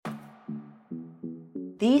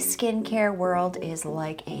The skincare world is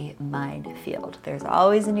like a minefield. There's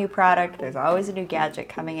always a new product, there's always a new gadget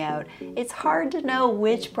coming out. It's hard to know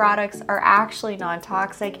which products are actually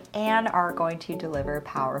non-toxic and are going to deliver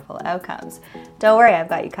powerful outcomes. Don't worry, I've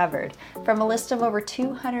got you covered. From a list of over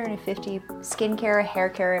 250 skincare, hair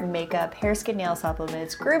care, makeup, hair, skin, nail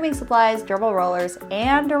supplements, grooming supplies, dermal rollers,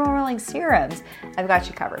 and dermal rolling serums, I've got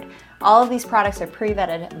you covered. All of these products are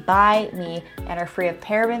pre-vetted by me and are free of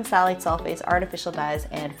parabens, phthalates, sulfates, artificial dyes,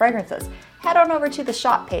 and fragrances. Head on over to the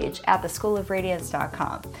shop page at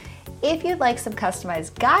theschoolofradiance.com. If you'd like some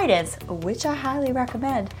customized guidance, which I highly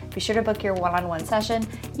recommend, be sure to book your one-on-one session.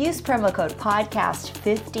 Use promo code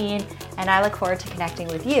PODCAST15, and I look forward to connecting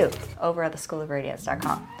with you over at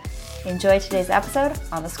theschoolofradiance.com. Enjoy today's episode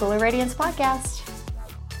on the School of Radiance podcast.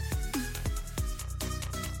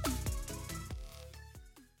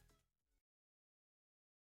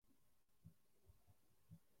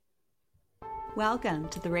 Welcome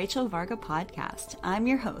to the Rachel Varga podcast. I'm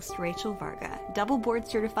your host, Rachel Varga, double board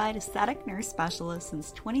certified aesthetic nurse specialist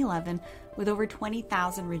since 2011 with over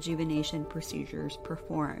 20,000 rejuvenation procedures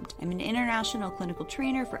performed. I'm an international clinical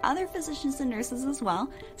trainer for other physicians and nurses as well,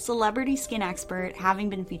 celebrity skin expert, having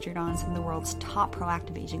been featured on some of the world's top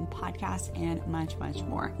proactive aging podcasts, and much, much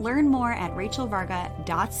more. Learn more at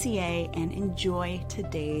rachelvarga.ca and enjoy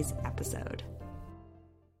today's episode.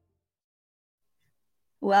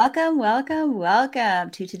 Welcome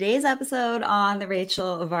to today's episode on the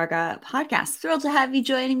Rachel Varga podcast. Thrilled to have you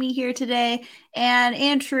joining me here today. And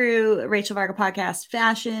in true Rachel Varga podcast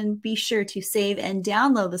fashion, be sure to save and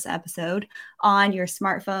download this episode on your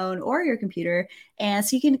smartphone or your computer, and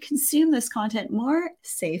so you can consume this content more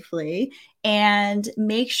safely. And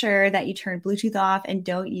make sure that you turn Bluetooth off and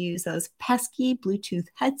don't use those pesky Bluetooth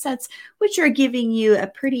headsets, which are giving you a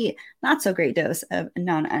pretty not so great dose of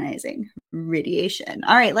non-ionizing radiation.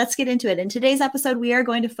 All right, let's get into it. In today's episode, we are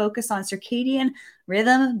going to focus on circadian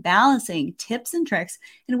rhythm balancing, tips and tricks,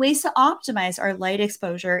 and ways to optimize our light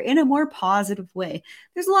exposure in a more positive way.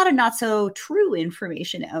 There's a lot of not so true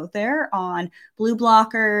information out there on blue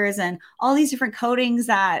blockers and all these different coatings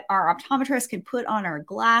that our optometrists can put on our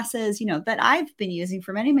glasses, that I've been using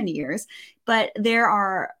for many, many years. But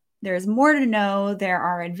there's more to know. There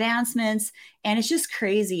are advancements, and it's just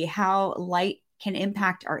crazy how light can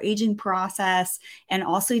impact our aging process and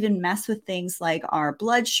also even mess with things like our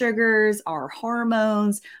blood sugars, our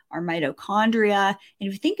hormones, our mitochondria. And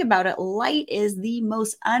if you think about it, light is the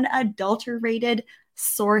most unadulterated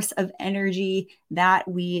source of energy that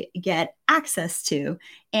we get access to.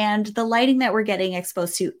 And the lighting that we're getting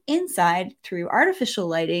exposed to inside through artificial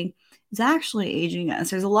lighting is actually aging us.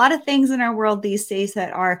 There's a lot of things in our world these days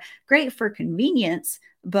that are great for convenience,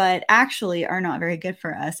 but actually are not very good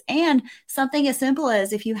for us. And something as simple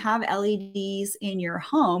as if you have LEDs in your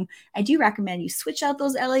home, I do recommend you switch out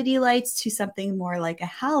those LED lights to something more like a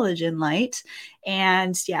halogen light.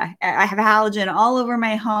 And yeah, I have halogen all over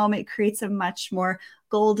my home. It creates a much more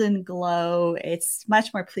golden glow. It's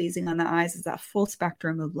much more pleasing on the eyes as that full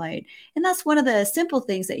spectrum of light. And that's one of the simple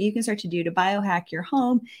things that you can start to do to biohack your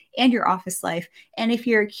home and your office life. And if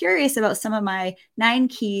you're curious about some of my 9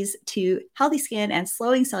 keys to healthy skin and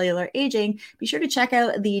slowing cellular aging, be sure to check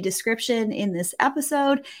out the description in this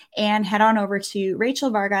episode and head on over to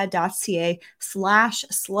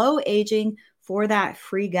rachelvarga.ca/slow aging for that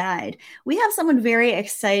free guide. We have someone very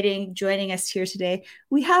exciting joining us here today.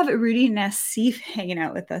 We have Roudy Nassif hanging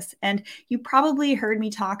out with us. And you probably heard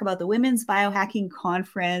me talk about the Women's Biohacking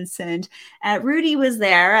Conference. And Roudy was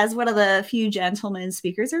there as one of the few gentlemen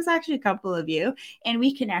speakers. There's actually a couple of you. And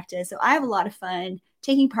we connected. So I have a lot of fun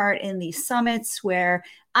taking part in these summits where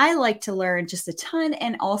I like to learn just a ton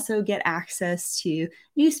and also get access to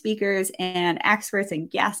new speakers and experts and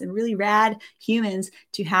guests and really rad humans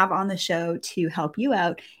to have on the show to help you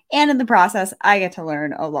out. And in the process, I get to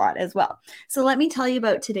learn a lot as well. So let me tell you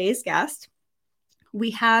about today's guest. We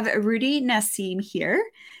have Roudy Nassif here.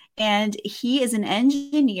 And he is an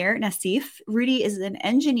engineer, Nassif. Roudy is an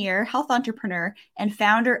engineer, health entrepreneur, and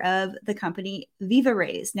founder of the company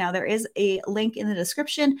VivaRays. Now, there is a link in the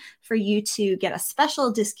description for you to get a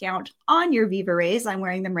special discount on your VivaRays. I'm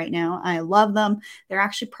wearing them right now. I love them. They're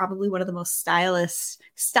actually probably one of the most stylish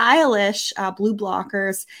blue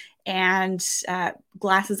blockers and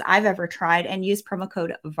glasses I've ever tried, and use promo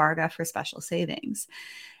code VARGA for special savings.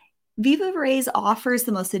 VivaRays offers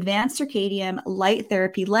the most advanced circadian light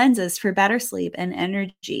therapy lenses for better sleep and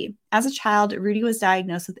energy. As a child, Roudy was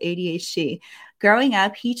diagnosed with ADHD. Growing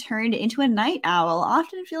up, he turned into a night owl,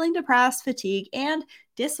 often feeling depressed, fatigued, and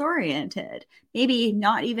disoriented. Maybe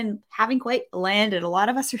not even having quite landed. A lot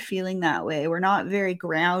of us are feeling that way. We're not very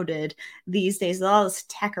grounded these days with all this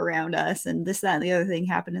tech around us and this, that, and the other thing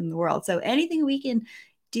happening in the world. So anything we can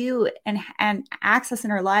do and access in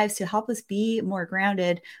our lives to help us be more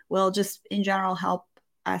grounded will just in general help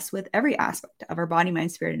us with every aspect of our body,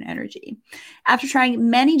 mind, spirit, and energy. After trying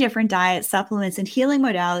many different diets, supplements, and healing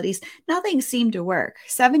modalities, nothing seemed to work.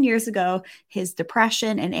 7 years ago, his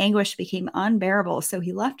depression and anguish became unbearable, so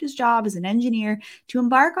he left his job as an engineer to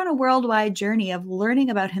embark on a worldwide journey of learning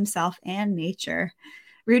about himself and nature.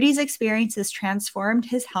 Roudy's experiences transformed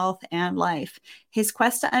his health and life. His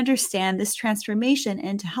quest to understand this transformation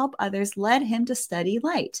and to help others led him to study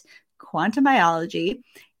light, quantum biology,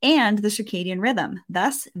 and the circadian rhythm.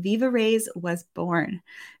 Thus, VivaRays was born.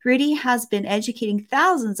 Roudy has been educating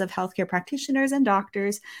thousands of healthcare practitioners and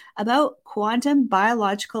doctors about quantum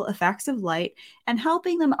biological effects of light and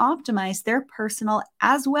helping them optimize their personal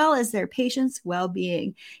as well as their patients'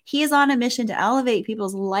 well-being. He is on a mission to elevate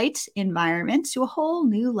people's light environment to a whole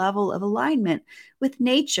new level of alignment with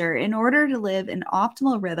nature in order to live an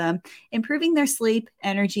optimal rhythm, improving their sleep,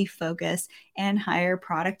 energy, focus, and higher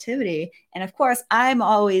productivity. And of course, I'm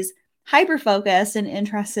always hyper focused and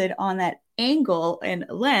interested on that angle and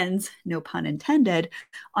lens, no pun intended,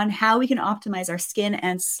 on how we can optimize our skin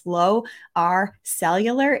and slow our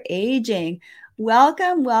cellular aging.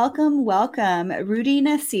 Welcome, welcome, welcome, Roudy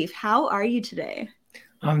Nassif. How are you today?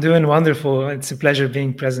 I'm doing wonderful. It's a pleasure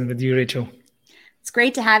being present with you, Rachel. It's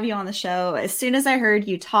great to have you on the show. As soon as I heard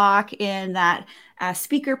you talk in that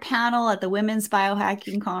speaker panel at the Women's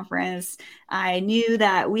Biohacking Conference, I knew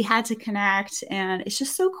that we had to connect. And it's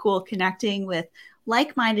just so cool connecting with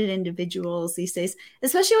like-minded individuals these days,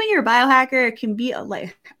 especially when you're a biohacker. It can be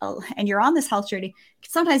and you're on this health journey, it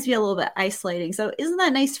can sometimes be a little bit isolating. So isn't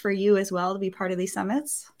that nice for you as well to be part of these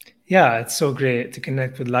summits? Yeah, it's so great to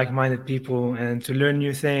connect with like-minded people and to learn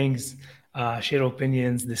new things, share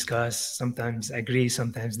opinions, discuss, sometimes agree,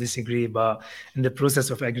 sometimes disagree. But in the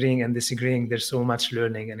process of agreeing and disagreeing, there's so much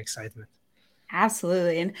learning and excitement.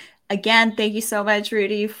 Absolutely. And again, thank you so much,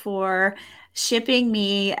 Roudy, for shipping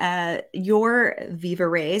me your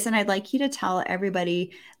VivaRays. And I'd like you to tell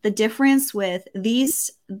everybody the difference with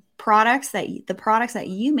these products the products that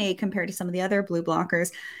you make compared to some of the other blue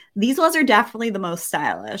blockers. These ones are definitely the most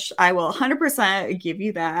stylish. I will 100% give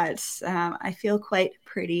you that. I feel quite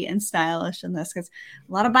pretty and stylish in this because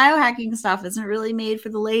a lot of biohacking stuff isn't really made for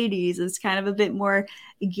the ladies. It's kind of a bit more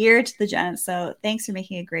geared to the gents. So thanks for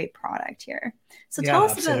making a great product here. So Yeah, tell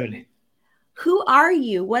us about, absolutely. who are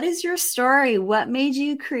you? What is your story? What made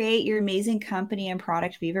you create your amazing company and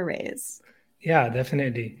product VivaRays? Yeah,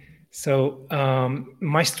 definitely. So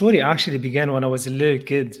my story actually began when I was a little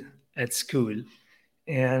kid at school.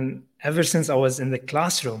 And ever since I was in the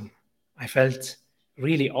classroom, I felt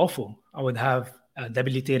really awful. I would have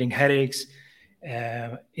debilitating headaches,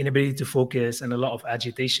 inability to focus, and a lot of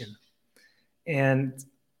agitation. And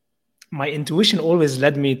my intuition always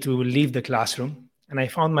led me to leave the classroom, and I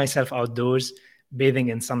found myself outdoors bathing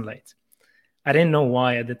in sunlight. I didn't know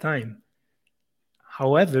why at the time.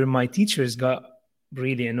 However, my teachers got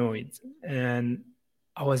really annoyed, and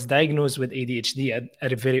I was diagnosed with ADHD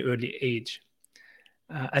at a very early age.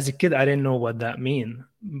 As a kid, I didn't know what that mean,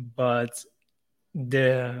 but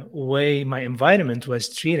the way my environment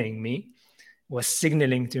was treating me was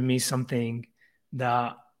signaling to me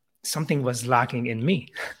that something was lacking in me.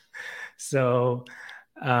 So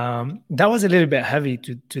that was a little bit heavy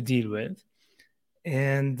to deal with.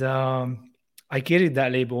 And I carried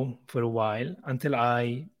that label for a while until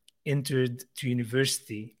I entered to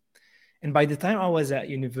university. And by the time I was at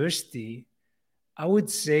university, I would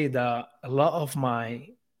say that a lot of my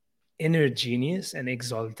inner genius and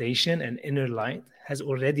exaltation and inner light has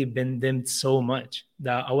already been dimmed so much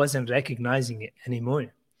that I wasn't recognizing it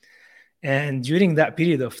anymore. And during that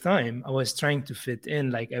period of time, I was trying to fit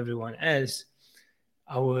in like everyone else.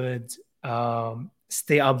 I would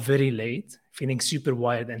stay up very late, feeling super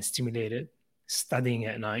wired and stimulated, studying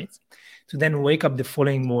at night, to then wake up the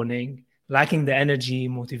following morning, lacking the energy,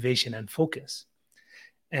 motivation, and focus.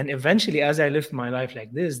 And eventually, as I lived my life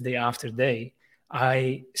like this, day after day,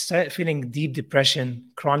 I started feeling deep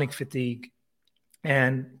depression, chronic fatigue,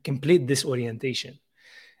 and complete disorientation.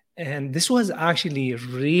 And this was actually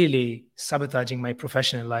really sabotaging my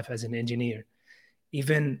professional life as an engineer.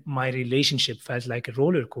 Even my relationship felt like a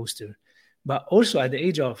roller coaster. But also at the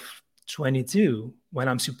age of 22, when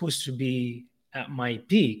I'm supposed to be at my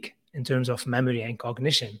peak, in terms of memory and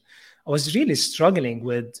cognition. I was really struggling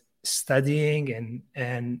with studying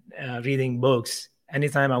and reading books.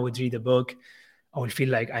 Anytime I would read a book, I would feel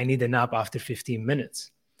like I need a nap after 15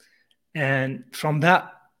 minutes. And from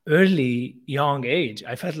that early young age,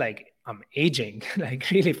 I felt like I'm aging like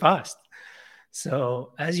really fast.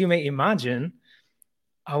 So as you may imagine,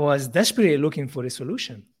 I was desperately looking for a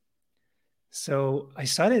solution. So I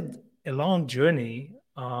started a long journey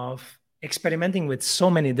of experimenting with so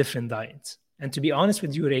many different diets. And to be honest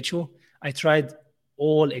with you, Rachel, I tried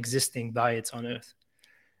all existing diets on earth.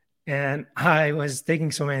 And I was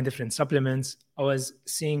taking so many different supplements. I was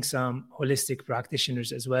seeing some holistic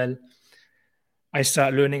practitioners as well. I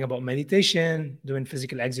started learning about meditation, doing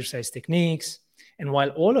physical exercise techniques. And while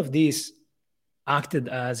all of these acted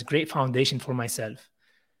as great foundation for myself,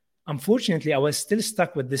 unfortunately, I was still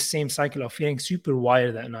stuck with this same cycle of feeling super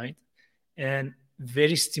wired at night and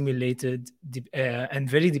very stimulated and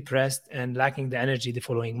very depressed and lacking the energy the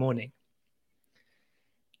following morning.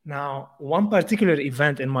 Now, one particular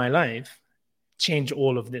event in my life changed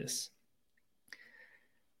all of this.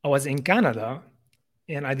 I was in Canada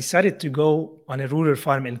and I decided to go on a rural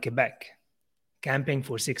farm in Quebec, camping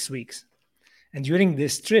for 6 weeks. And during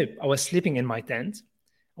this trip, I was sleeping in my tent.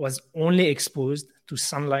 I was only exposed to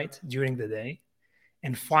sunlight during the day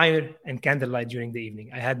and fire and candlelight during the evening.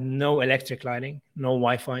 I had no electric lighting, no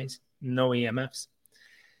Wi-Fi's, no EMFs.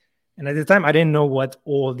 And at the time, I didn't know what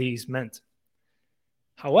all these meant.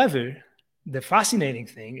 However, the fascinating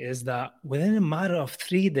thing is that within a matter of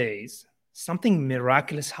 3 days, something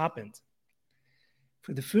miraculous happened.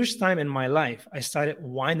 For the first time in my life, I started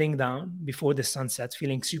winding down before the sunset,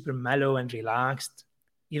 feeling super mellow and relaxed,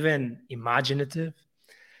 even imaginative.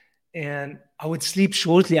 And I would sleep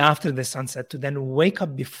shortly after the sunset to then wake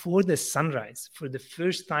up before the sunrise for the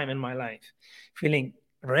first time in my life, feeling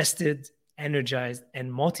rested, energized,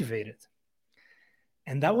 and motivated.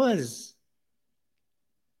 And that was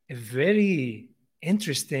a very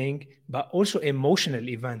interesting, but also emotional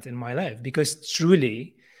event in my life because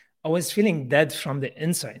truly I was feeling dead from the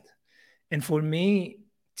inside. And for me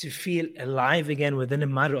to feel alive again within a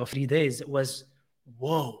matter of 3 days, it was,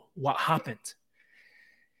 whoa, what happened?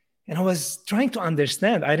 And I was trying to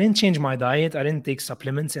understand. I didn't change my diet. I didn't take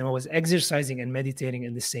supplements, and I was exercising and meditating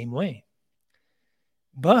in the same way.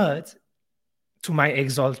 But to my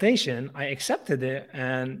exaltation, I accepted it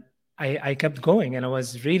and I kept going. And I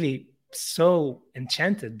was really so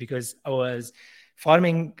enchanted because I was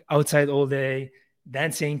farming outside all day,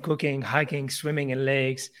 dancing, cooking, hiking, swimming in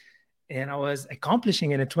lakes. And I was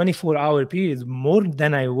accomplishing in a 24-hour period more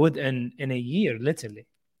than I would in a year, literally.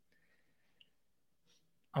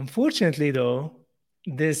 Unfortunately, though,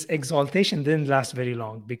 this exaltation didn't last very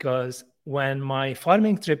long because when my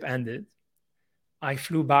farming trip ended, I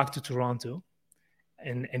flew back to Toronto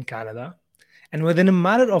in Canada. And within a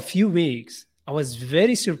matter of few weeks, I was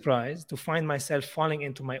very surprised to find myself falling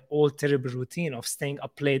into my old terrible routine of staying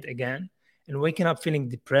up late again and waking up feeling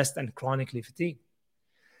depressed and chronically fatigued.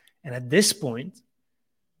 And at this point,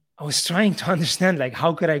 I was trying to understand, like,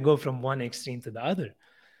 how could I go from one extreme to the other?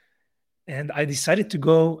 And I decided to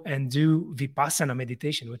go and do Vipassana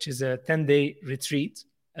meditation, which is a 10-day retreat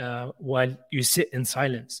while you sit in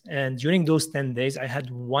silence. And during those 10 days, I had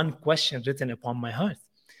one question written upon my heart,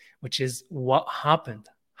 which is, what happened?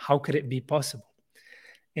 How could it be possible?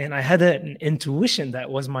 And I had an intuition that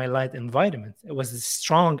was my light environment. It was a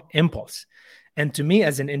strong impulse. And to me,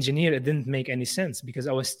 as an engineer, it didn't make any sense because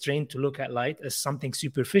I was trained to look at light as something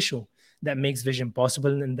superficial that makes vision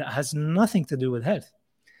possible and that has nothing to do with health.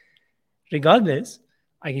 Regardless,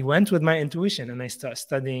 I went with my intuition and I started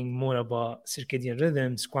studying more about circadian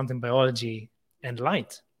rhythms, quantum biology, and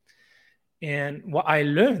light. And what I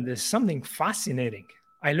learned is something fascinating.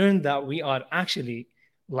 I learned that we are actually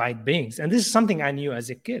light beings. And this is something I knew as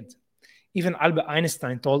a kid. Even Albert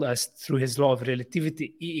Einstein told us through his law of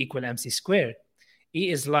relativity, E equal mc squared. E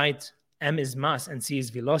is light, m is mass, and c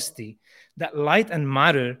is velocity. That light and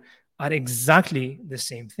matter are exactly the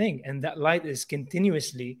same thing. And that light is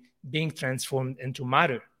continuously being transformed into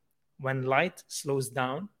matter. When light slows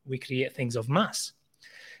down, we create things of mass.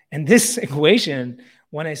 And this equation,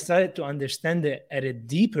 when I started to understand it at a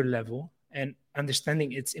deeper level and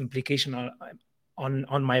understanding its implication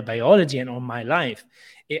on my biology and on my life,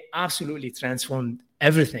 it absolutely transformed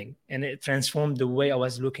everything. And it transformed the way I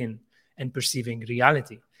was looking and perceiving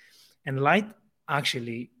reality. And light,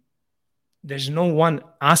 actually, there's no one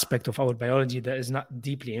aspect of our biology that is not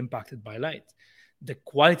deeply impacted by light. The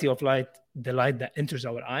quality of light, the light that enters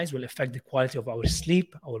our eyes, will affect the quality of our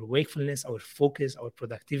sleep, our wakefulness, our focus, our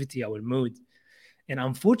productivity, our mood. And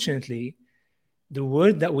unfortunately, the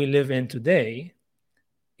world that we live in today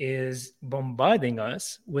is bombarding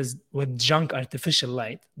us with junk artificial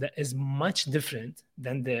light that is much different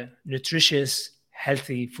than the nutritious,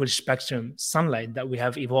 healthy, full spectrum sunlight that we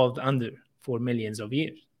have evolved under for millions of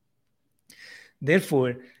years.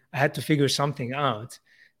 Therefore, I had to figure something out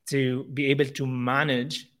to be able to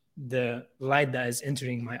manage the light that is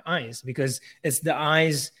entering my eyes, because it's the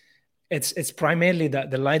eyes, it's primarily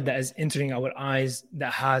the light that is entering our eyes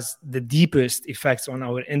that has the deepest effects on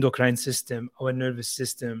our endocrine system, our nervous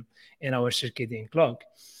system, and our circadian clock.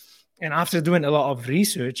 And after doing a lot of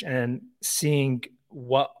research and seeing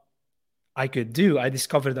what I could do, I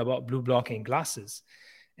discovered about blue blocking glasses.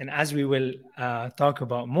 And as we will talk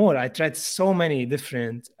about more, I tried so many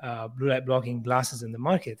different blue light blocking glasses in the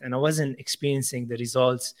market, and I wasn't experiencing the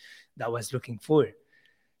results that I was looking for.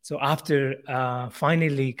 So after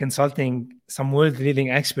finally consulting some world-leading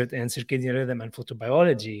expert in circadian rhythm and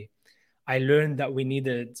photobiology, I learned that we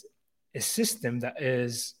needed a system that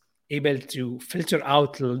is able to filter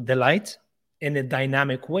out the light in a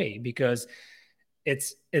dynamic way, because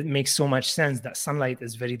it makes so much sense that sunlight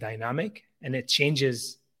is very dynamic and it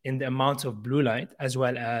changes in the amount of blue light as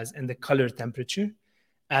well as in the color temperature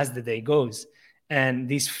as the day goes. And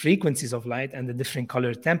these frequencies of light and the different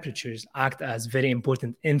color temperatures act as very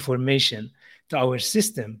important information to our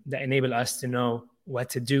system that enable us to know what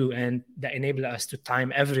to do and that enable us to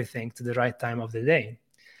time everything to the right time of the day.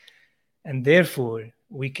 And therefore,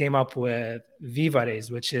 we came up with VivaRays,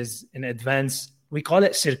 which is an advanced, we call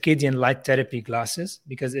it circadian light therapy glasses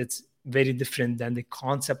because it's very different than the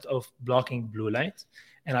concept of blocking blue light.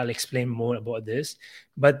 And I'll explain more about this.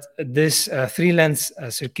 But this three-lens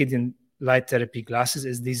circadian light therapy glasses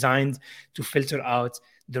is designed to filter out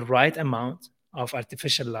the right amount of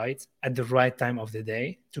artificial light at the right time of the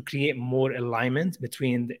day to create more alignment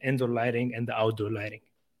between the indoor lighting and the outdoor lighting.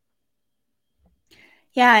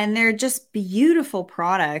 Yeah, and they're just beautiful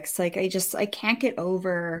products. Like I can't get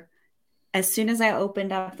over as soon as I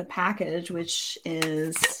opened up the package, which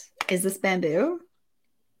is this bamboo?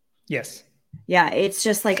 Yes. Yeah, it's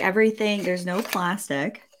just like everything, there's no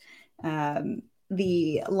plastic.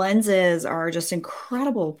 The lenses are just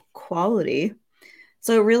incredible quality.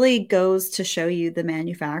 So it really goes to show you the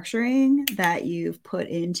manufacturing that you've put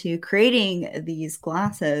into creating these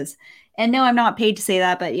glasses. And no, I'm not paid to say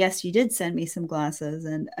that, but yes, you did send me some glasses,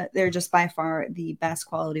 and they're just by far the best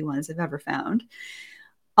quality ones I've ever found.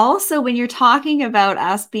 Also, when you're talking about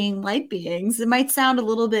us being light beings, it might sound a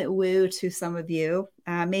little bit woo to some of you,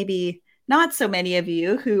 maybe not so many of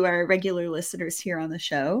you who are regular listeners here on the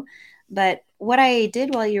show. But what I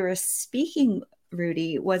did while you were speaking,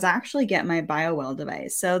 Roudy, was actually get my BioWell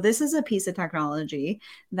device. So this is a piece of technology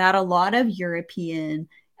that a lot of European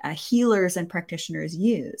healers and practitioners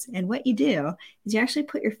use. And what you do is you actually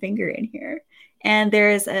put your finger in here, and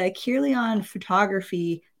there's a Kirlian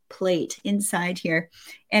photography plate inside here.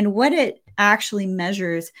 And what it actually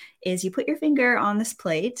measures is you put your finger on this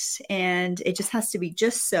plate, and it just has to be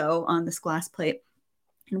just so on this glass plate.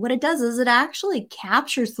 And what it does is it actually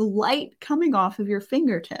captures the light coming off of your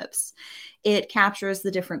fingertips. It captures the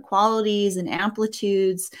different qualities and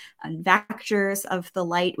amplitudes and vectors of the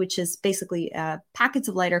light, which is basically packets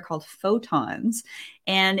of light are called photons.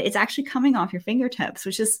 And it's actually coming off your fingertips,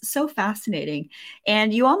 which is so fascinating.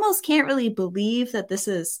 And you almost can't really believe that this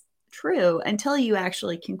is true until you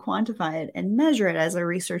actually can quantify it and measure it. As a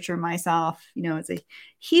researcher myself, as a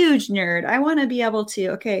huge nerd, I want to be able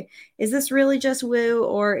to, okay, is this really just woo,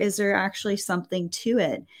 or is there actually something to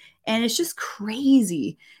it? And it's just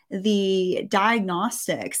crazy, the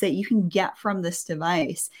diagnostics that you can get from this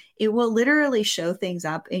device. It will literally show things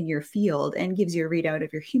up in your field and gives you a readout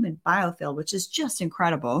of your human biofield, which is just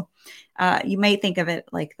incredible. You might think of it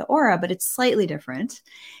like the aura, but it's slightly different.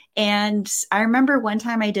 And I remember one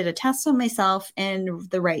time I did a test on myself and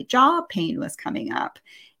the right jaw pain was coming up.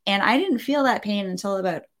 And I didn't feel that pain until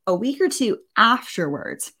about a week or two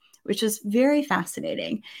afterwards, which is very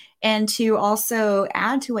fascinating. And to also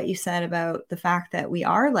add to what you said about the fact that we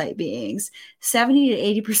are light beings, 70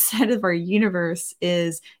 to 80% of our universe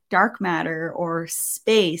is dark matter or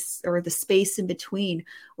space, or the space in between.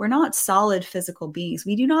 We're not solid physical beings.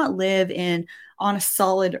 We do not live on a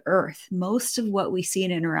solid earth. Most of what we see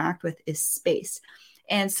and interact with is space.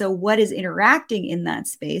 And so what is interacting in that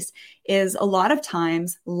space is a lot of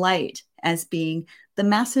times light as being the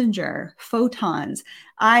messenger, photons,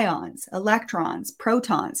 ions, electrons,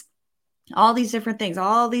 protons, all these different things,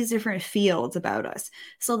 all these different fields about us.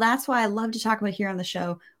 So that's why I love to talk about here on the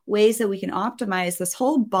show ways that we can optimize this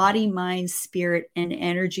whole body, mind, spirit, and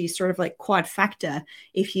energy sort of like quadfecta,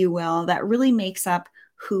 if you will, that really makes up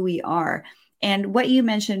who we are. And what you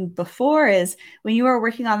mentioned before is when you were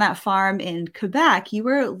working on that farm in Quebec, you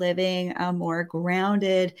were living a more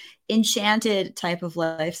grounded, enchanted type of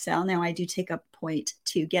lifestyle. Now, I do take a point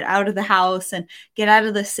to get out of the house and get out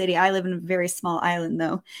of the city. I live in a very small island,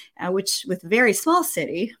 though, which with a very small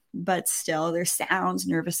city, but still there's sounds,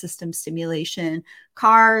 nervous system stimulation,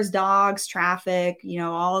 cars, dogs, traffic,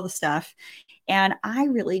 all the stuff. And I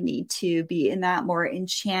really need to be in that more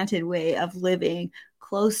enchanted way of living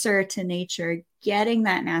closer to nature, getting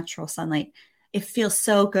that natural sunlight. It feels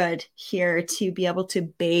so good here to be able to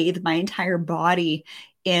bathe my entire body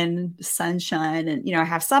in sunshine. And, I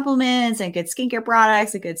have supplements and good skincare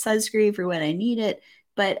products, a good sunscreen for when I need it.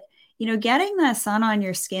 But, getting that sun on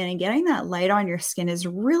your skin and getting that light on your skin is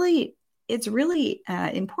really it's really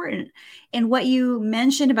important. And what you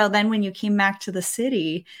mentioned about then when you came back to the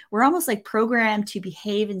city, we're almost like programmed to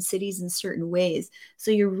behave in cities in certain ways.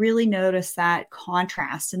 So you really notice that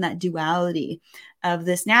contrast and that duality of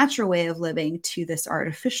this natural way of living to this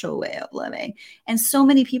artificial way of living. And so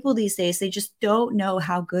many people these days, they just don't know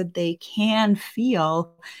how good they can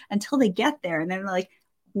feel until they get there. And then they're like,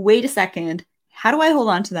 wait a second, how do I hold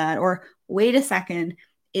on to that? Or wait a second,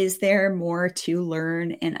 is there more to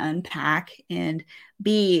learn and unpack and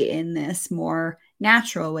be in this more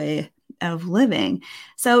natural way of living?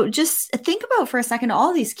 So just think about for a second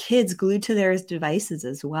all these kids glued to their devices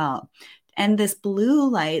as well. And this blue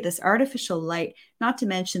light, this artificial light, not to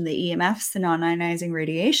mention the EMFs, the non-ionizing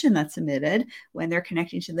radiation that's emitted when they're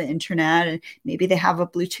connecting to the internet, and maybe they have a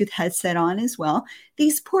Bluetooth headset on as well.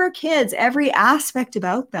 These poor kids, every aspect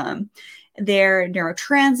about them, their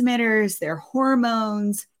neurotransmitters, their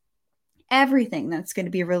hormones, everything that's going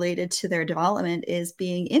to be related to their development is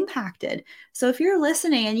being impacted. So if you're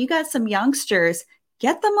listening and you got some youngsters,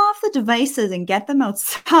 get them off the devices and get them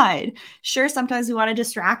outside. Sure, sometimes we want to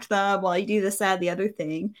distract them while you do this, that, the other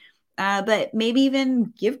thing. But maybe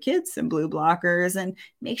even give kids some blue blockers and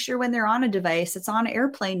make sure when they're on a device, it's on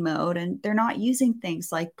airplane mode and they're not using things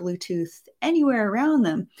like Bluetooth anywhere around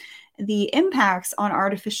them. The impacts on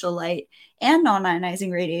artificial light and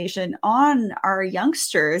non-ionizing radiation on our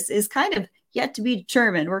youngsters is kind of yet to be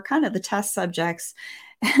determined. We're kind of the test subjects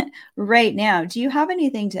right now. Do you have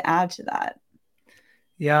anything to add to that?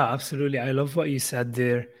 Yeah, absolutely. I love what you said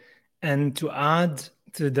there. And to add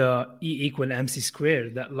to the E equal MC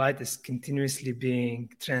squared, that light is continuously being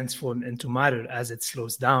transformed into matter as it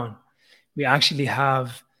slows down. We actually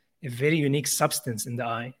have a very unique substance in the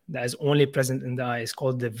eye that is only present in the eye. It's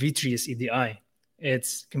called the vitreous EDI.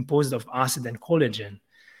 It's composed of acid and collagen.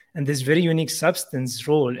 And this very unique substance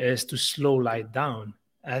role is to slow light down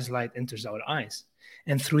as light enters our eyes.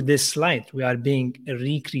 And through this light, we are being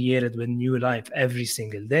recreated with new life every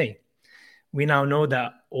single day. We now know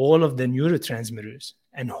that all of the neurotransmitters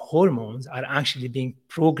and hormones are actually being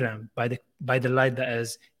programmed by the light that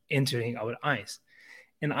is entering our eyes.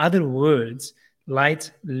 In other words,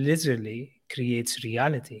 light literally creates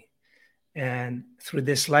reality. And through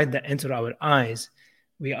this light that enters our eyes,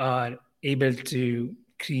 we are able to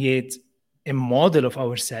create a model of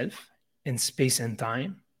ourselves in space and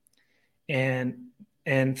time.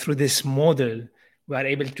 And through this model, we are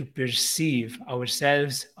able to perceive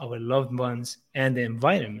ourselves, our loved ones, and the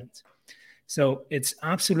environment. So it's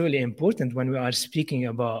absolutely important when we are speaking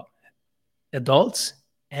about adults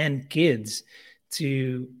and kids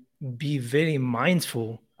to be very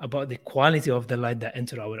mindful about the quality of the light that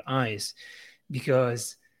enter our eyes,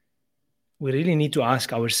 because we really need to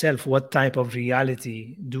ask ourselves, what type of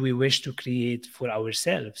reality do we wish to create for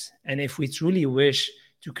ourselves? And if we truly wish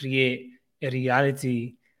to create a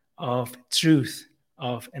reality of truth,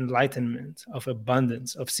 of enlightenment, of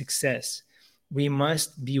abundance, of success, we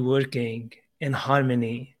must be working in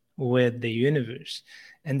harmony with the universe.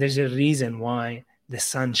 And there's a reason why the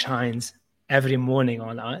sun shines every morning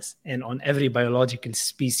on us and on every biological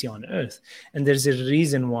species on Earth. And there's a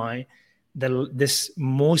reason why this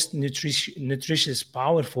most nutritious,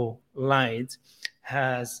 powerful light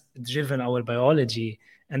has driven our biology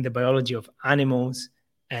and the biology of animals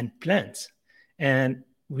and plants. And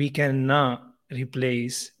we cannot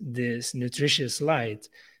replace this nutritious light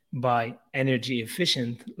by energy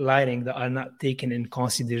efficient lighting that are not taken in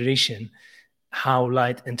consideration how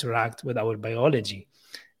light interact with our biology.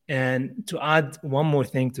 And to add one more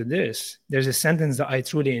thing to this, there's a sentence that I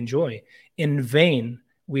truly enjoy. In vain,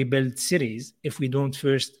 we build cities if we don't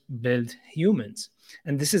first build humans.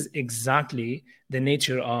 And this is exactly the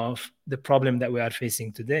nature of the problem that we are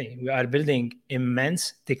facing today. We are building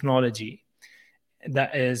immense technology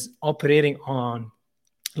that is operating on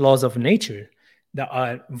laws of nature that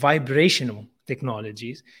are vibrational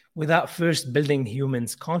technologies without first building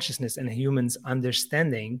humans' consciousness and humans'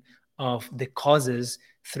 understanding of the causes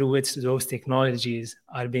through which those technologies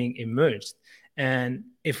are being emerged. And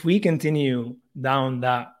if we continue down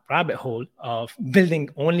that rabbit hole of building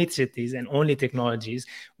only cities and only technologies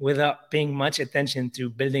without paying much attention to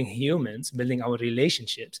building humans, building our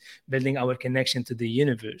relationships, building our connection to the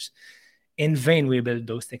universe, in vain we build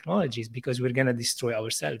those technologies because we're going to destroy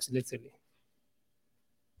ourselves, literally.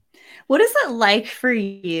 What is it like for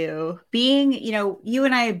you being, you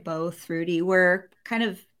and I both, Roudy, were kind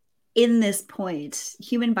of in this point,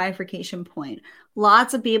 human bifurcation point.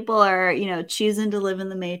 Lots of people are, choosing to live in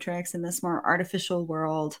the matrix in this more artificial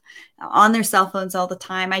world on their cell phones all the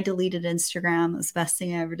time. I deleted Instagram. It was the best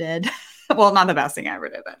thing I ever did. Well, not the best thing I ever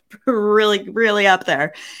did, but really, really up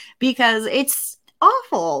there because it's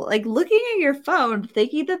awful. Like looking at your phone,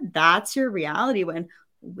 thinking that that's your reality when,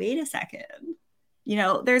 wait a second,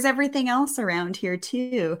 there's everything else around here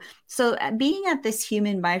too. So being at this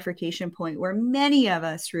human bifurcation point where many of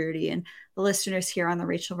us, Roudy, and the listeners here on the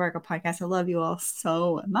Rachel Varga podcast, I love you all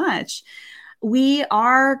so much. We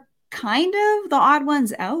are kind of the odd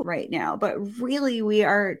ones out right now, but really we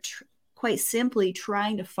are quite simply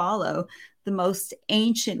trying to follow the most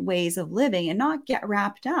ancient ways of living and not get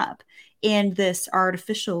wrapped up in this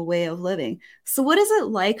artificial way of living. So what is it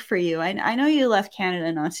like for you? I know you left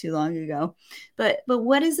Canada not too long ago, but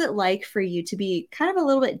what is it like for you to be kind of a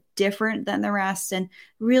little bit different than the rest and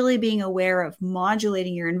really being aware of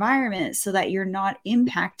modulating your environment so that you're not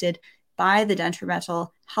impacted by the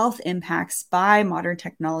detrimental health impacts by modern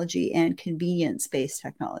technology and convenience-based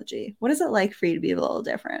technology? What is it like for you to be a little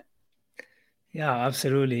different? Yeah,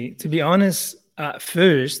 absolutely. To be honest, at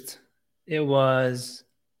first, it was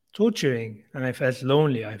torturing and I felt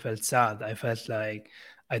lonely. I felt sad. I felt like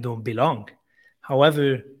I don't belong.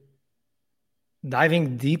 However,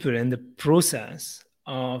 diving deeper in the process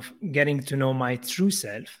of getting to know my true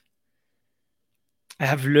self, I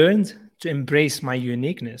have learned to embrace my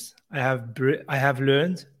uniqueness. I have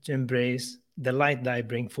learned to embrace the light that I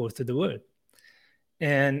bring forth to the world.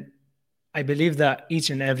 And I believe that each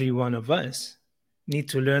and every one of us need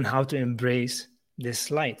to learn how to embrace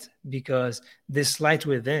this light because this light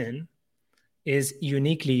within is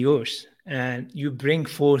uniquely yours and you bring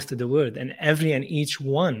forth to the world. And every and each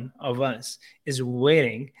one of us is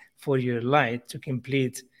waiting for your light to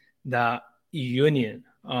complete the union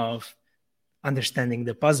of understanding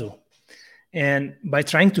the puzzle. And by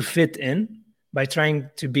trying to fit in, by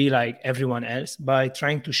trying to be like everyone else, by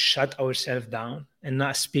trying to shut ourselves down and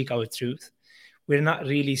not speak our truth, we're not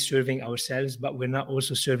really serving ourselves, but we're not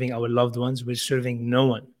also serving our loved ones. We're serving no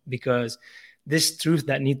one because this truth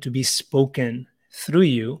that needs to be spoken through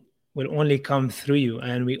you will only come through you,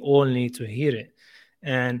 and we all need to hear it.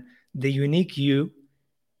 And the unique you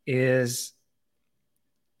is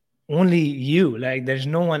only you. Like there's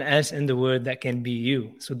no one else in the world that can be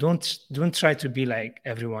you. So don't try to be like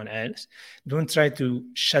everyone else. Don't try to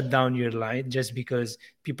shut down your light just because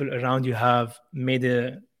people around you have made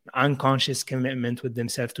a unconscious commitment with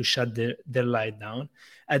themselves to shut their light down.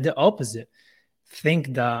 At the opposite, think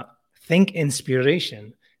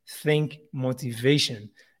inspiration, think motivation,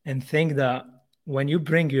 and think that when you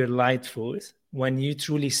bring your light forth, when you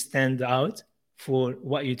truly stand out for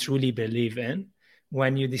what you truly believe in,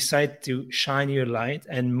 when you decide to shine your light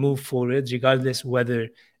and move forward, regardless whether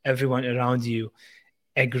everyone around you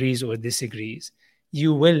agrees or disagrees,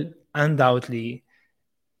 you will undoubtedly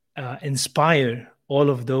inspire all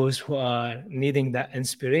of those who are needing that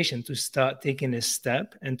inspiration to start taking a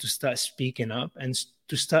step and to start speaking up and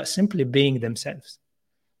to start simply being themselves.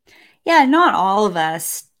 Yeah, not all of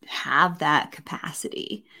us have that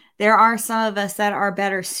capacity. There are some of us that are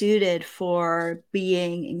better suited for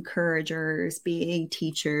being encouragers, being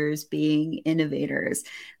teachers, being innovators.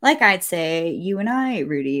 Like I'd say, you and I,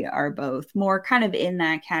 Roudy, are both more kind of in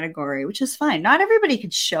that category, which is fine. Not everybody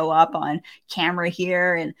could show up on camera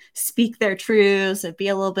here and speak their truths and be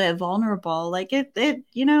a little bit vulnerable. Like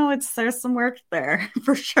there's some work there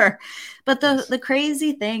for sure. But the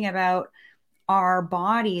crazy thing about our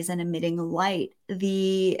bodies and emitting light,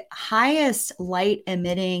 the highest light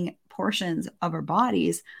emitting portions of our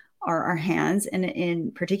bodies are our hands, and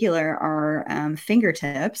in particular, our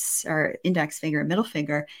fingertips, our index finger, middle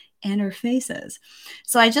finger, and our faces.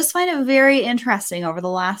 So I just find it very interesting over the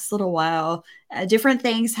last little while. Different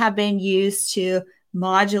things have been used to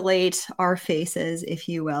modulate our faces, if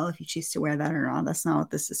you will, if you choose to wear that or not. That's not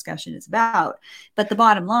what this discussion is about. But the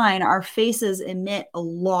bottom line, our faces emit a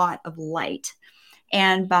lot of light.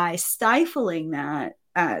 And by stifling that,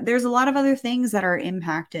 there's a lot of other things that are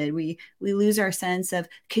impacted. We lose our sense of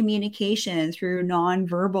communication through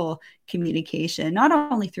nonverbal communication, not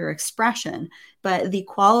only through expression, but the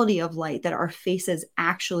quality of light that our faces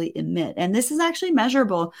actually emit. And this is actually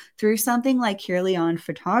measurable through something like Kirlian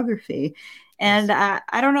photography. And Yes.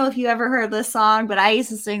 I don't know if you ever heard this song, but I used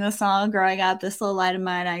to sing the song growing up. This little light of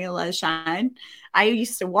mine, I gonna let it shine. I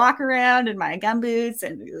used to walk around in my gumboots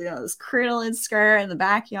and this crinoline skirt in the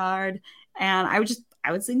backyard, and I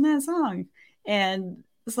would sing that song. And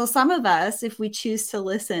so some of us, if we choose to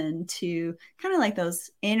listen to kind of like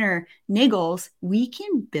those inner niggles, we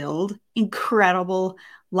can build incredible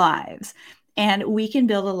lives. And we can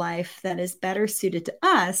build a life that is better suited to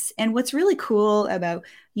us. And what's really cool about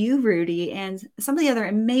you, Roudy, and some of the other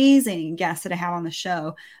amazing guests that I have on the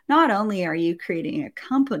show, not only are you creating a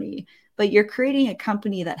company, but you're creating a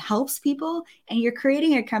company that helps people, and you're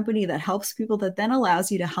creating a company that helps people that then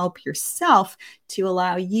allows you to help yourself to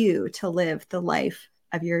allow you to live the life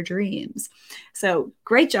of your dreams. So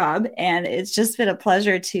great job. And it's just been a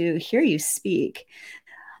pleasure to hear you speak.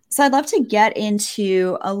 So I'd love to get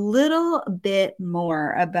into a little bit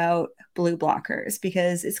more about blue blockers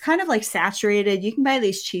because it's kind of like saturated. You can buy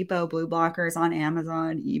these cheapo blue blockers on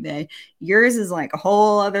Amazon, eBay. Yours is like a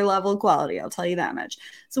whole other level of quality, I'll tell you that much.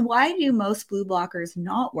 So why do most blue blockers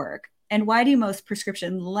not work? And why do most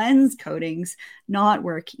prescription lens coatings not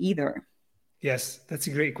work either? Yes, that's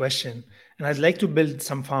a great question. And I'd like to build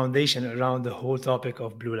some foundation around the whole topic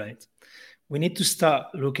of blue light. We need to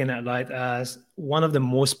start looking at light as one of the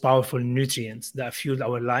most powerful nutrients that fuel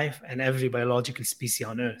our life and every biological species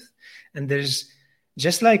on Earth. And there's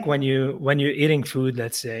just like when you're eating food,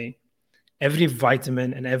 let's say, every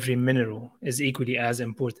vitamin and every mineral is equally as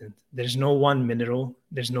important. There's no one mineral,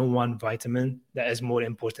 there's no one vitamin that is more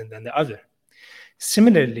important than the other.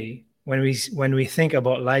 Similarly, when we think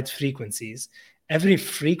about light frequencies, every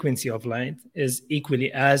frequency of light is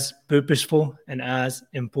equally as purposeful and as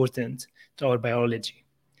important to our biology.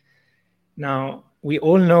 Now, we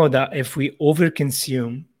all know that if we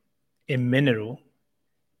overconsume a mineral,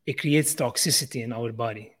 it creates toxicity in our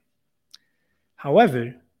body.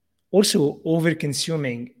 However, also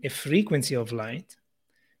over-consuming a frequency of light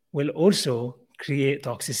will also create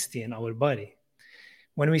toxicity in our body.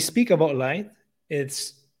 When we speak about light,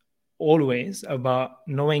 it's always about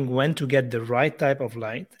knowing when to get the right type of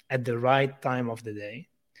light at the right time of the day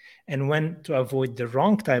and when to avoid the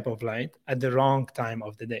wrong type of light at the wrong time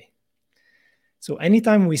of the day. So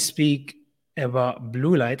anytime we speak about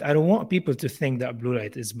blue light, I don't want people to think that blue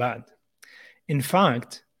light is bad. In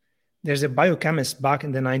fact, there's a biochemist back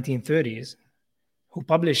in the 1930s who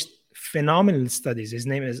published phenomenal studies. His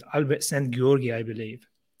name is Albert Szent-Györgyi, I believe,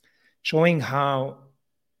 showing how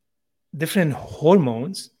different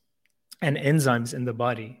hormones and enzymes in the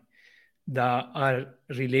body that are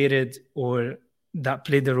related or that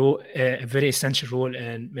play a very essential role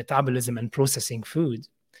in metabolism and processing food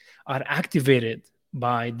are activated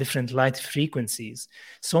by different light frequencies,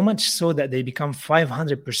 so much so that they become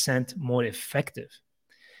 500% more effective.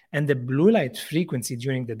 And the blue light frequency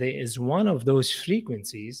during the day is one of those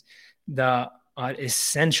frequencies that are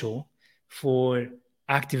essential for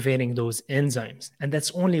activating those enzymes. And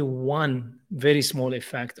that's only one very small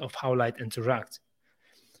effect of how light interacts.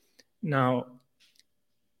 Now,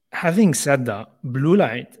 having said that, blue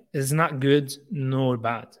light is not good nor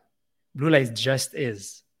bad. Blue light just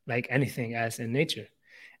is, like anything else in nature.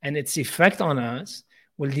 And its effect on us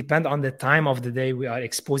will depend on the time of the day we are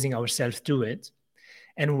exposing ourselves to it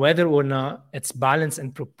and whether or not it's balanced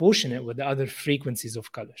and proportionate with the other frequencies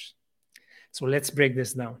of colors. So let's break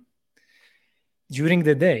this down. During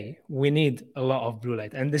the day, we need a lot of blue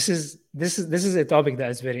light. And this is a topic that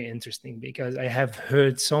is very interesting because I have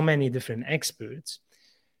heard so many different experts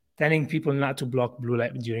telling people not to block blue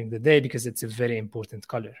light during the day because it's a very important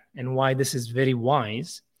color. And why this is very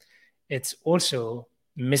wise, it's also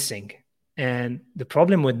missing. And the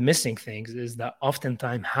problem with missing things is that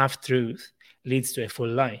oftentimes half-truth leads to a full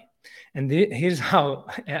lie. And here's how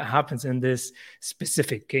it happens in this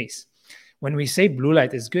specific case. When we say blue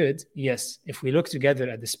light is good, yes, if we look together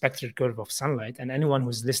at the spectral curve of sunlight, and anyone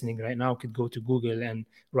who's listening right now could go to Google and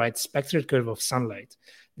write spectral curve of sunlight,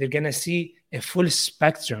 they're going to see a full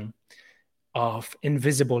spectrum of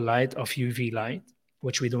invisible light, of UV light,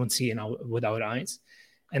 which we don't see with our eyes.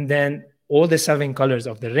 And then all the 7 colors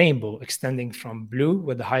of the rainbow extending from blue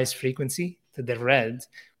with the highest frequency to the red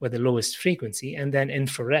with the lowest frequency, and then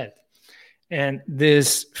infrared. And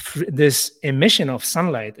this emission of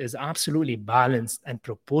sunlight is absolutely balanced and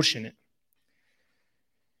proportionate.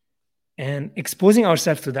 And exposing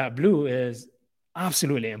ourselves to that blue is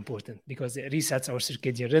absolutely important because it resets our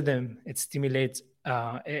circadian rhythm. It stimulates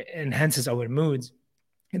it enhances our moods.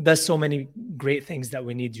 It does so many great things that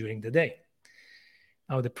we need during the day.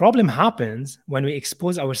 Now, the problem happens when we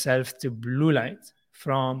expose ourselves to blue light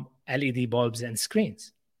from LED bulbs and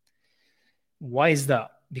screens. Why is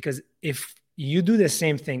that? Because if you do the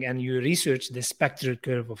same thing and you research the spectral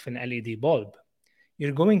curve of an LED bulb,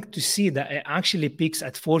 you're going to see that it actually peaks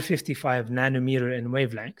at 455 nanometer in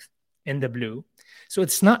wavelength in the blue. So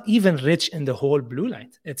it's not even rich in the whole blue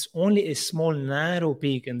light. It's only a small, narrow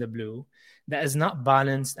peak in the blue that is not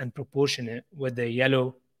balanced and proportionate with the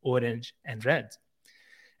yellow, orange, and red.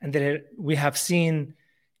 And we have seen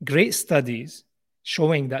great studies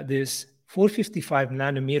showing that this 455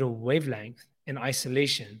 nanometer wavelength in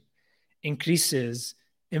isolation increases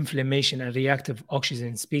inflammation and reactive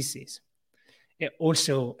oxygen species. It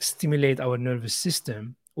also stimulates our nervous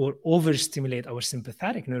system or overstimulate our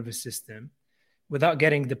sympathetic nervous system without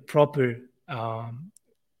getting the proper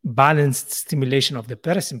balanced stimulation of the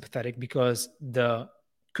parasympathetic, because the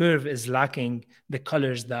curve is lacking the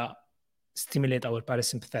colors that stimulate our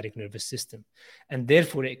parasympathetic nervous system. And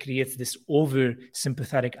therefore, it creates this over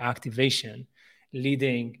sympathetic activation,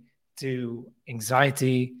 leading to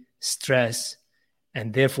anxiety, stress,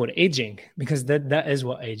 and therefore aging, because that is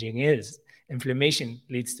what aging is. Inflammation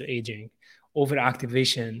leads to aging.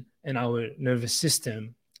 Overactivation in our nervous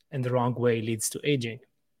system in the wrong way leads to aging.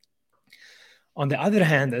 On the other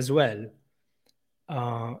hand, as well,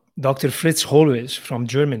 Dr. Fritz Hollwich from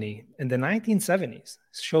Germany in the 1970s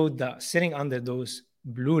showed that sitting under those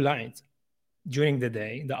blue lights during the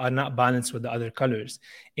day that are not balanced with the other colors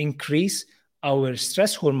increase our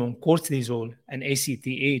stress hormone cortisol and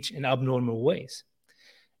ACTH in abnormal ways.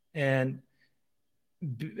 And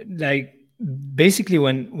basically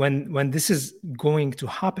when this is going to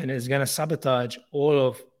happen, it's going to sabotage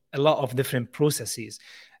a lot of different processes.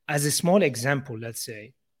 As a small example, let's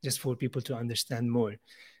say, just for people to understand more,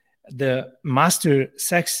 the master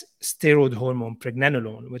sex steroid hormone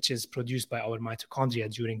pregnenolone, which is produced by our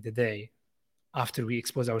mitochondria during the day after we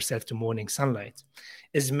expose ourselves to morning sunlight,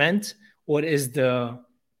 is meant, or is the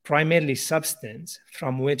primarily substance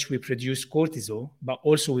from which we produce cortisol, but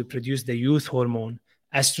also we produce the youth hormone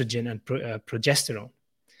estrogen and progesterone.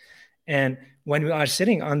 And when we are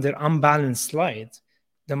sitting under unbalanced light,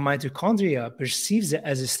 the mitochondria perceives it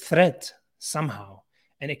as a threat somehow,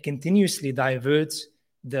 and it continuously diverts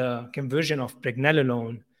the conversion of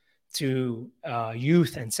pregnenolone to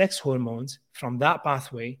youth and sex hormones from that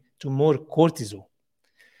pathway to more cortisol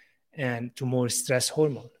and to more stress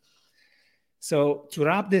hormone. So to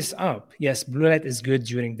wrap this up, yes, blue light is good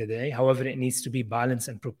during the day. However, it needs to be balanced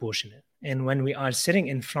and proportionate. And when we are sitting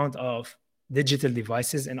in front of digital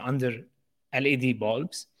devices and under LED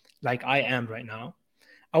bulbs, like I am right now,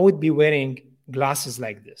 I would be wearing glasses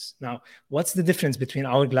like this. Now, what's the difference between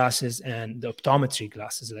our glasses and the optometry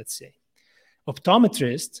glasses, let's say?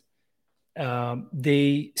 Optometrists,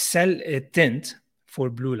 they sell a tint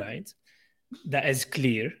for blue light that is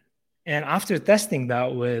clear. And after testing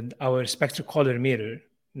that with our spectrocolorimeter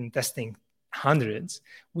and testing hundreds,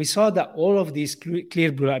 we saw that all of these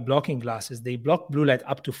clear blue light blocking glasses, they block blue light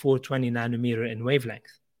up to 420 nanometer in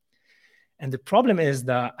wavelength. And the problem is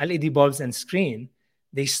the LED bulbs and screen,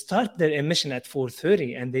 they start their emission at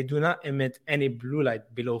 430 and they do not emit any blue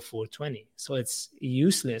light below 420. So it's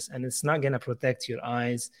useless and it's not going to protect your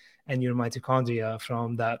eyes and your mitochondria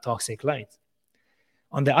from that toxic light.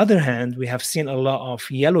 On the other hand, we have seen a lot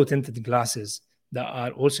of yellow tinted glasses that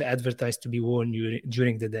are also advertised to be worn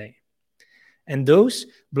during the day. And those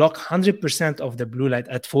block 100% of the blue light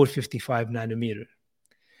at 455 nanometer.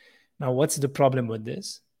 Now, what's the problem with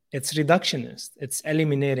this? It's reductionist. It's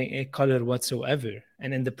eliminating a color whatsoever.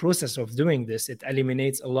 And in the process of doing this, it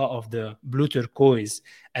eliminates a lot of the blue turquoise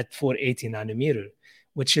at 480 nanometer,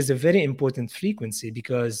 which is a very important frequency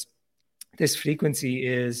because this frequency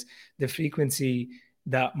is the frequency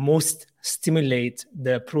that most stimulate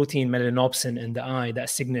the protein melanopsin in the eye that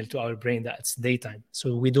signal to our brain that it's daytime.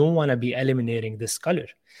 So we don't want to be eliminating this color.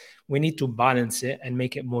 We need to balance it and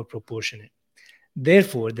make it more proportionate.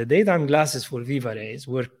 Therefore, the daytime glasses for VivaRays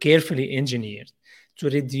were carefully engineered to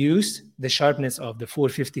reduce the sharpness of the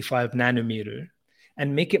 455 nanometer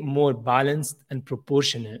and make it more balanced and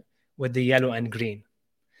proportionate with the yellow and green.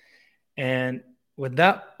 And with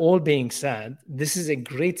that all being said, this is a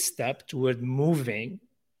great step toward moving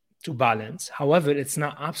to balance. However, it's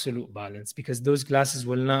not absolute balance because those glasses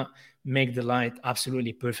will not make the light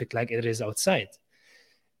absolutely perfect like it is outside.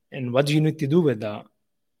 And what do you need to do with that?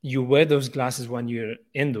 You wear those glasses when you're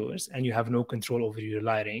indoors and you have no control over your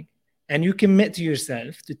lighting. And you commit to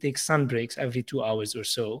yourself to take sun breaks every 2 hours or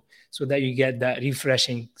so that you get that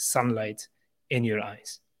refreshing sunlight in your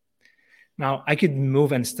eyes. Now, I could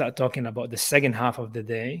move and start talking about the second half of the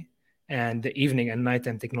day and the evening and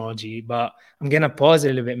nighttime technology, but I'm going to pause a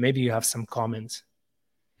little bit. Maybe you have some comments.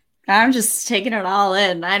 I'm just taking it all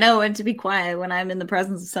in. I know when to be quiet when I'm in the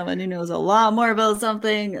presence of someone who knows a lot more about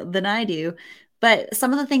something than I do. But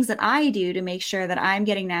some of the things that I do to make sure that I'm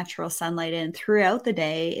getting natural sunlight in throughout the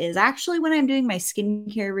day is actually when I'm doing my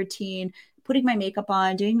skincare routine, putting my makeup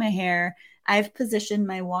on, doing my hair. I've positioned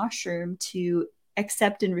my washroom to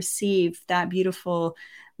accept and receive that beautiful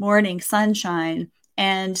morning sunshine.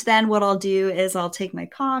 And then what I'll do is I'll take my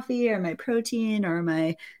coffee or my protein or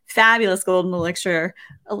my fabulous golden elixir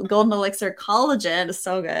collagen is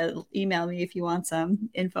so good. Email me if you want some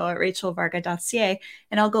info@rachelvarga.ca,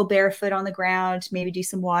 and I'll go barefoot on the ground, maybe do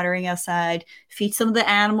some watering outside, feed some of the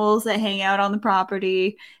animals that hang out on the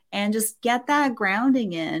property, and just get that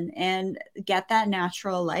grounding in and get that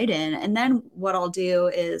natural light in. And then what I'll do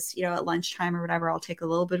is, at lunchtime or whatever, I'll take a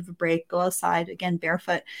little bit of a break, go outside again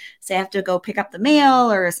barefoot. Say I have to go pick up the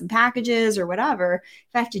mail or some packages or whatever.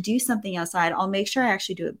 If I have to do something outside, I'll make sure I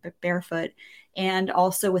actually do it barefoot and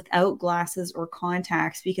also without glasses or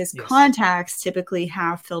contacts, because Yes. contacts typically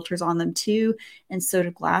have filters on them too, and so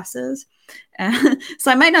do glasses. So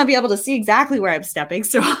I might not be able to see exactly where I'm stepping.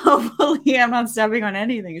 So hopefully I'm not stepping on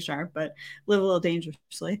anything sharp, but live a little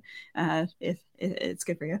dangerously if it's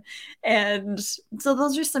good for you. And so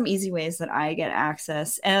those are some easy ways that I get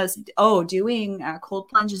access. As doing cold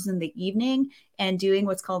plunges in the evening and doing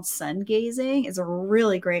what's called sun gazing is a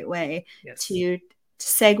really great way to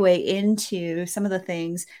segue into some of the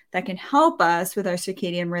things that can help us with our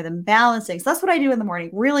circadian rhythm balancing. So that's what I do in the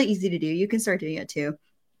morning. Really easy to do. You can start doing it too.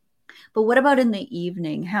 But what about in the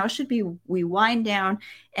evening? How should we wind down?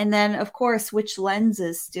 And then, of course, which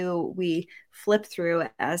lenses do we flip through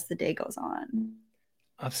as the day goes on?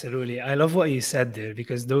 Absolutely. I love what you said there,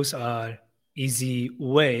 because those are easy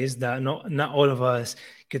ways that not all of us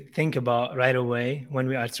could think about right away when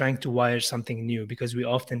we are trying to wire something new, because we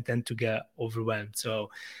often tend to get overwhelmed. So,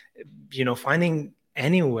 finding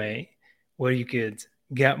any way where you could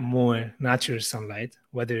get more natural sunlight,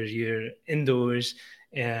 whether you're indoors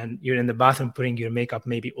and you're in the bathroom putting your makeup,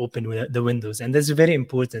 maybe open with the windows. And that's very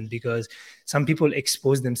important, because some people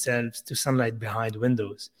expose themselves to sunlight behind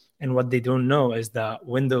windows. And what they don't know is that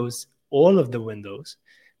windows, all of the windows,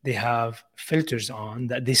 they have filters on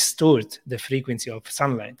that distort the frequency of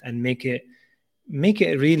sunlight and make it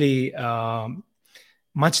really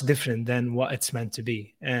much different than what it's meant to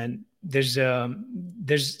be. And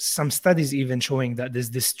there's some studies even showing that this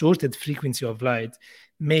distorted frequency of light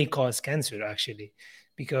may cause cancer, actually,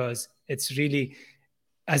 because it's really,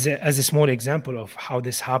 as a small example of how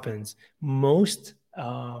this happens, most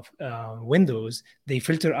windows, they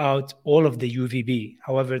filter out all of the UVB.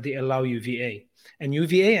 However, they allow UVA. And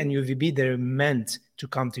UVA and UVB, they're meant to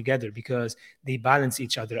come together because they balance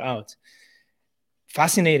each other out.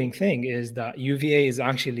 Fascinating thing is that UVA is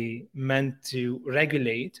actually meant to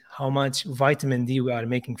regulate how much vitamin D we are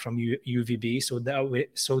making from UVB, so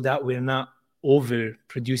that we're not over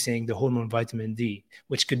producing the hormone vitamin D,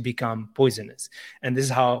 which could become poisonous. And this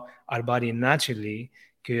is how our body naturally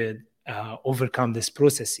could overcome this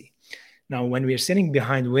process. Now, when we're sitting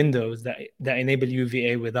behind windows that enable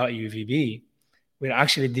UVA without UVB, we're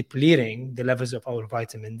actually depleting the levels of our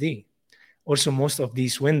vitamin D. Also, most of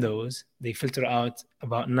these windows, they filter out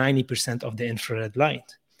about 90% of the infrared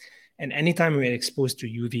light. And anytime we're exposed to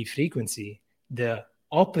UV frequency, the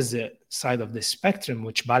opposite side of the spectrum,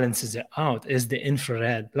 which balances it out, is the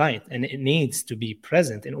infrared light. And it needs to be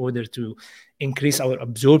present in order to increase our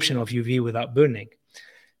absorption of UV without burning.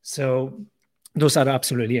 So those are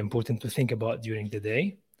absolutely important to think about during the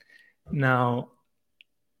day. Now,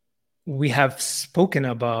 we have spoken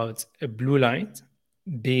about a blue light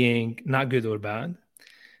being not good or bad,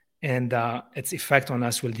 and its effect on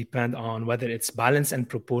us will depend on whether it's balanced and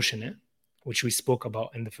proportionate, which we spoke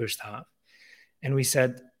about in the first half. And we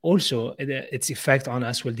said also its effect on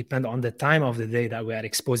us will depend on the time of the day that we are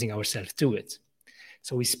exposing ourselves to it.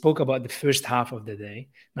 So we spoke about the first half of the day.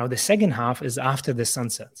 Now the second half is after the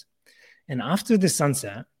sunset. And after the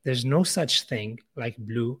sunset, there's no such thing like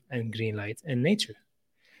blue and green light in nature.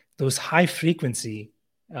 Those high frequency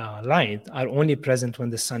light are only present when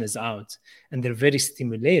the sun is out, and they're very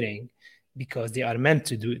stimulating because they are meant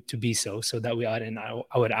to be so that we are in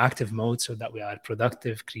our active mode, so that we are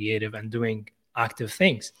productive, creative, and doing active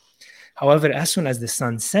things. However, as soon as the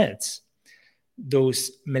sun sets,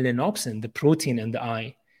 those melanopsin, the protein in the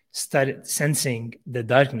eye, start sensing the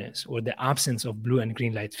darkness or the absence of blue and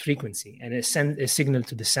green light frequency, and it sends a signal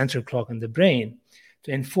to the central clock in the brain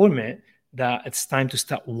to inform it that it's time to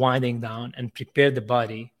start winding down and prepare the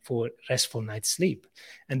body for restful night's sleep.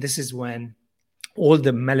 And this is when all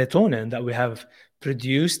the melatonin that we have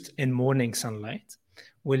produced in morning sunlight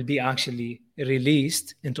will be actually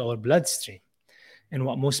released into our bloodstream. And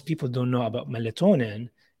what most people don't know about melatonin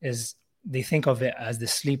is they think of it as the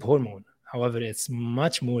sleep hormone. However, it's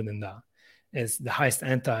much more than that. It's the highest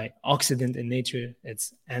antioxidant in nature.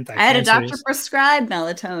 It's I had a doctor anti-cancerous. prescribe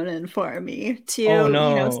melatonin for me Oh to,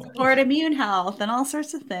 no. support immune health and all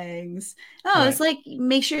sorts of things. Oh, it's Right. like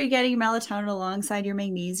make sure you're getting your melatonin alongside your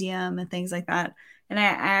magnesium and things like that. And I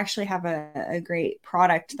actually have a great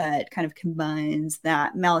product that kind of combines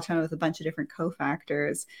that melatonin with a bunch of different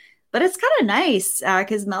cofactors. But it's kind of nice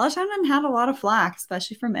because melatonin had a lot of flack,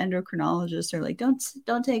 especially from endocrinologists. They're like,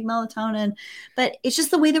 don't take melatonin. But it's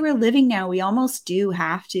just the way that we're living now. We almost do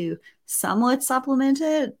have to somewhat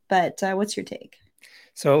supplemented, but what's your take?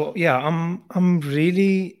 So yeah, I'm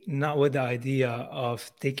really not with the idea of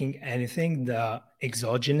taking anything that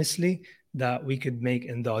exogenously that we could make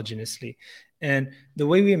endogenously. And the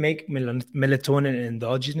way we make melatonin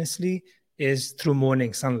endogenously is through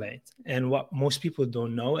morning sunlight. And what most people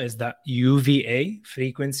don't know is that UVA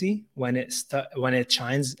frequency, when it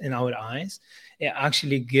shines in our eyes, it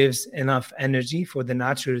actually gives enough energy for the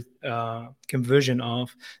natural conversion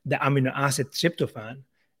of the amino acid tryptophan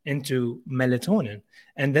into melatonin.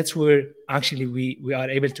 And that's where actually we are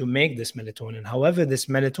able to make this melatonin. However, this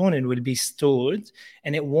melatonin will be stored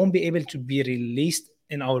and it won't be able to be released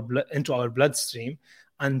in our blood into our bloodstream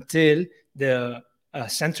until the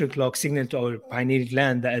central clock signal to our pineal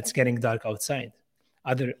gland that it's getting dark outside.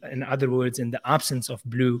 In other words, in the absence of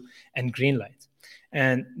blue and green light.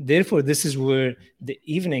 And therefore, this is where the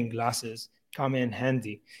evening glasses come in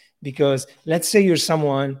handy. Because let's say you're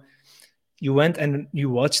someone, you went and you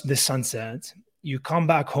watched the sunset, you come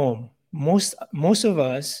back home. Most of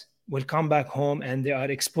us will come back home and they are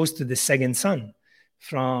exposed to the second sun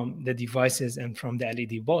from the devices and from the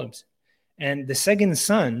LED bulbs. And the second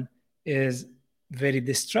sun is very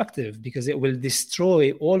destructive because it will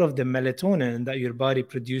destroy all of the melatonin that your body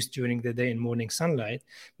produced during the day in morning sunlight.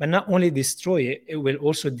 But not only destroy it, it will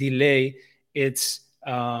also delay its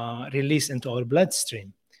release into our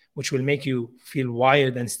bloodstream, which will make you feel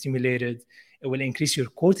wired and stimulated. It will increase your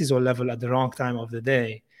cortisol level at the wrong time of the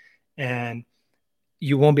day. And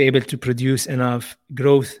you won't be able to produce enough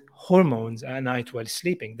growth hormones at night while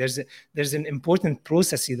sleeping. There's an important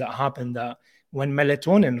process that happened that when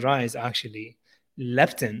melatonin rise, actually,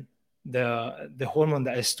 leptin, the hormone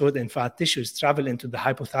that is stored in fat tissues, travel into the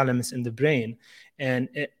hypothalamus in the brain, and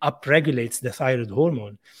it upregulates the thyroid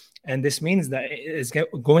hormone. And this means that it's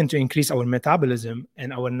going to increase our metabolism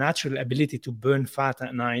and our natural ability to burn fat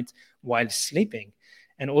at night while sleeping.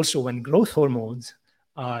 And also, when growth hormones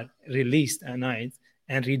are released at night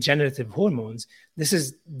and regenerative hormones, this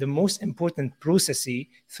is the most important process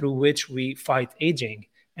through which we fight aging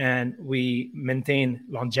and we maintain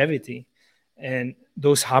longevity. And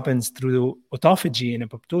those happens through autophagy and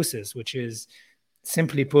apoptosis, which is,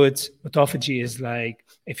 simply put, autophagy is like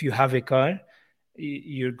if you have a car,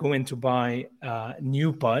 you're going to buy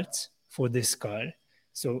new parts for this car.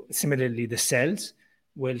 So similarly, the cells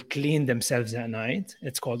will clean themselves at night.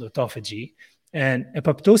 It's called autophagy. And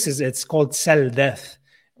apoptosis, it's called cell death.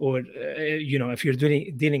 Or, if you're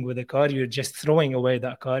dealing with a car, you're just throwing away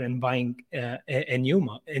that car and buying a new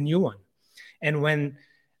one. And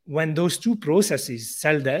when those two processes,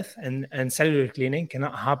 cell death and cellular cleaning,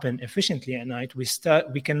 cannot happen efficiently at night,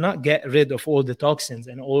 we cannot get rid of all the toxins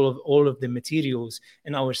and all of the materials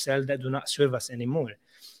in our cell that do not serve us anymore.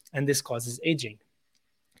 And this causes aging.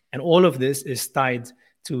 And all of this is tied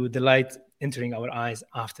to the light entering our eyes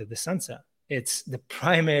after the sunset. It's the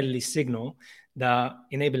primarily signal that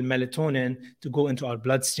enable melatonin to go into our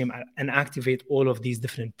bloodstream and activate all of these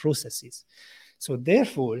different processes. So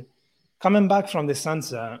therefore, coming back from the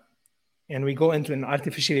sunset and we go into an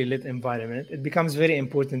artificially lit environment, it becomes very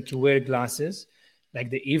important to wear glasses, like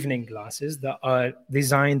the evening glasses, that are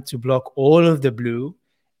designed to block all of the blue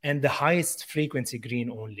and the highest frequency green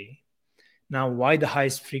only. Now, why the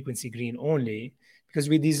highest frequency green only? Because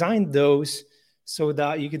we designed those so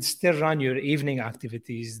that you could still run your evening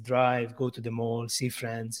activities, drive, go to the mall, see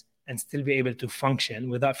friends, and still be able to function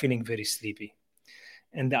without feeling very sleepy.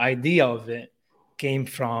 And the idea of it came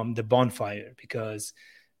from the bonfire because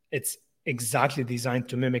it's exactly designed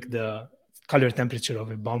to mimic the color temperature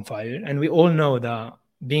of a bonfire. And we all know that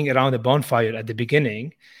being around a bonfire at the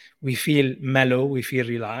beginning, we feel mellow, we feel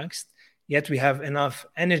relaxed, yet we have enough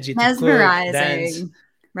energy to cook, dance. Mesmerizing.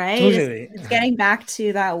 right? Totally. It's getting back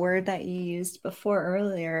to that word that you used before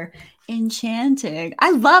earlier, enchanting.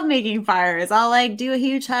 I love making fires. I'll like do a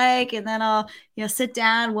huge hike and then I'll, sit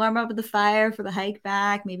down, warm up at the fire for the hike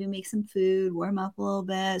back, maybe make some food, warm up a little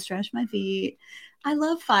bit, stretch my feet. I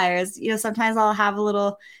love fires. Sometimes I'll have a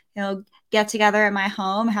little, get together at my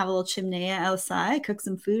home, have a little chimney outside, cook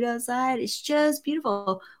some food outside. It's just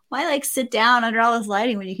beautiful. Why like sit down under all this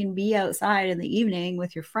lighting when you can be outside in the evening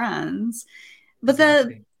with your friends? But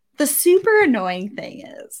Exactly. the super annoying thing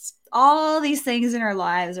is all these things in our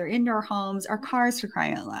lives, our indoor homes, our cars for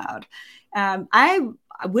crying out loud. I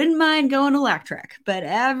wouldn't mind going electric, but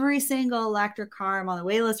every single electric car, I'm on the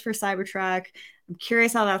wait list for Cybertruck. I'm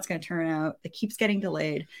curious how that's going to turn out. It keeps getting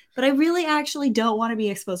delayed, but I really actually don't want to be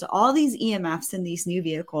exposed to all these EMFs in these new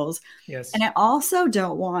vehicles. And Yes. I also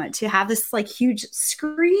don't want to have this like huge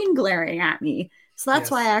screen glaring at me. So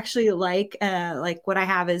that's why I Yes. actually like what I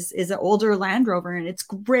have is an older Land Rover, and it's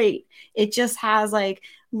great. It just has like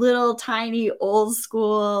little tiny old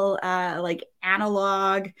school like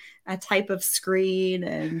analog type of screen,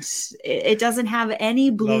 and it doesn't have any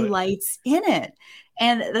Love blue it. lights in it.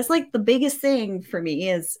 And that's like the biggest thing for me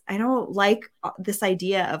is I don't like this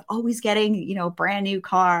idea of always getting, brand new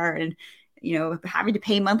car and, having to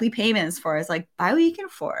pay monthly payments for it. It's like buy what you can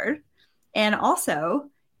afford. And also,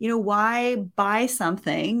 why buy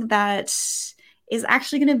something that is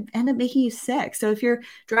actually going to end up making you sick? So if you're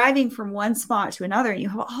driving from one spot to another and you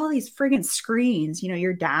have all these friggin' screens,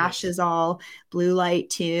 your dash Yes. is all blue light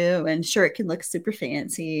too. And sure, it can look super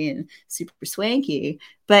fancy and super swanky,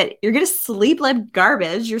 but you're going to sleep like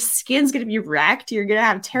garbage. Your skin's going to be wrecked. You're going to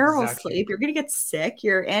have terrible Exactly. sleep. You're going to get sick.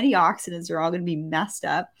 Your antioxidants are all going to be messed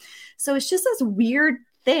up. So it's just this weird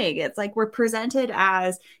thing. It's like we're presented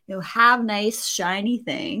as, have nice, shiny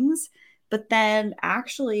things, but then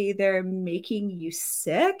actually they're making you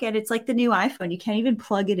sick. And it's like the new iPhone. You can't even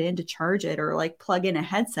plug it in to charge it or like plug in a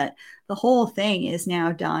headset. The whole thing is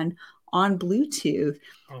now done on Bluetooth.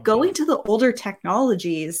 Oh Going wow. to the older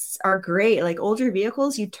technologies are great. Like older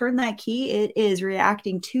vehicles, you turn that key, it is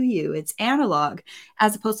reacting to you. It's analog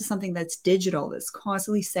as opposed to something that's digital, that's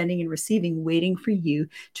constantly sending and receiving, waiting for you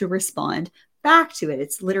to respond back to it.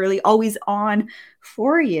 It's literally always on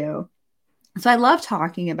for you. So I love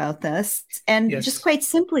talking about this. And just Yes. quite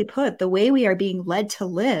simply put, the way we are being led to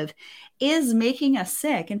live is making us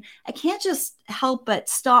sick. And I can't just help but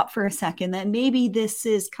stop for a second that maybe this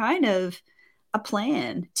is kind of a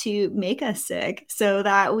plan to make us sick so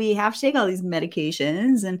that we have to take all these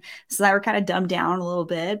medications and so that we're kind of dumbed down a little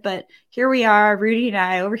bit. But here we are, Roudy and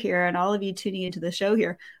I over here, and all of you tuning into the show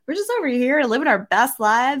here. We're just over here living our best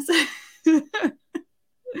lives.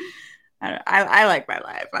 I like my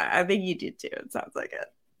life. I think you do too. It sounds like it.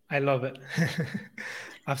 I love it.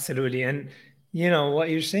 Absolutely. And what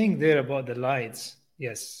you're saying there about the lights,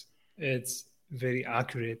 yes, it's very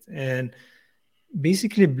accurate. And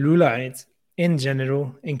basically, blue light in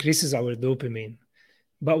general increases our dopamine.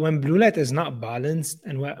 But when blue light is not balanced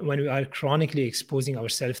and when we are chronically exposing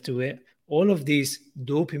ourselves to it, all of these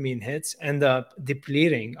dopamine hits end up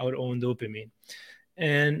depleting our own dopamine.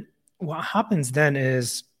 And what happens then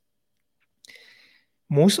is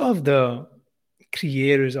most of the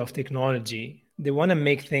creators of technology, they want to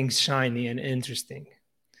make things shiny and interesting.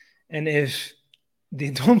 And if they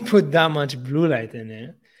don't put that much blue light in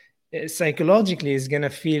it psychologically is going to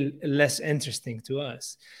feel less interesting to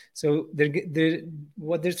us. So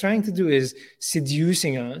what they're trying to do is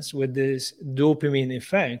seducing us with this dopamine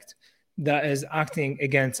effect that is acting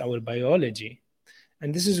against our biology.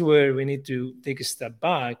 And this is where we need to take a step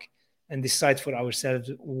back and decide for ourselves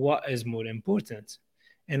what is more important.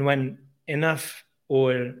 And when enough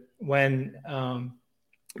or when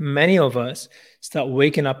many of us start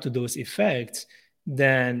waking up to those effects,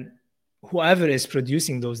 then whoever is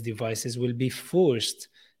producing those devices will be forced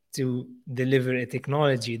to deliver a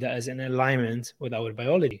technology that is in alignment with our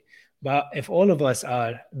biology. But if all of us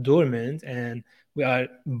are dormant and we are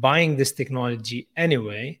buying this technology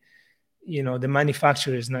anyway, the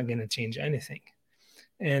manufacturer is not going to change anything.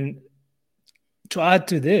 And to add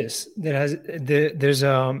to this, there's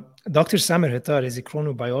Dr. Samer Hittar is a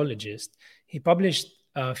chronobiologist. He published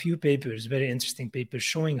a few papers, very interesting papers,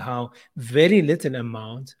 showing how very little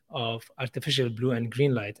amount of artificial blue and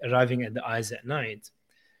green light arriving at the eyes at night,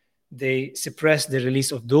 they suppress the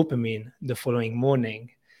release of dopamine the following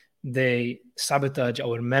morning. They sabotage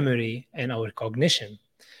our memory and our cognition.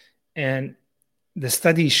 And the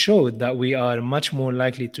study showed that we are much more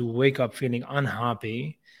likely to wake up feeling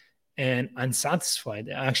unhappy and unsatisfied.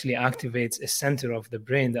 It actually activates a center of the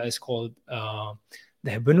brain that is called the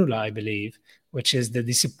habenula, I believe, which is the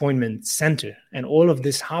disappointment center. And all of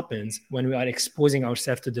this happens when we are exposing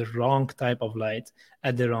ourselves to the wrong type of light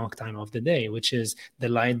at the wrong time of the day, which is the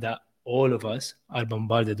light that all of us are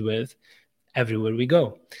bombarded with everywhere we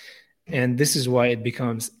go. And this is why it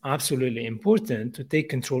becomes absolutely important to take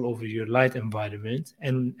control over your light environment,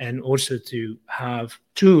 and also to have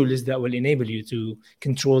tools that will enable you to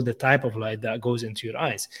control the type of light that goes into your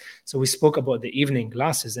eyes. So we spoke about the evening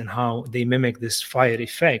glasses and how they mimic this fire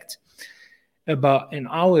effect. About an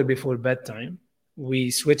hour before bedtime,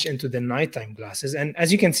 we switch into the nighttime glasses. And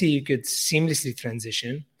as you can see, you could seamlessly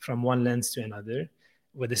transition from one lens to another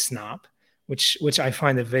with a snap, which I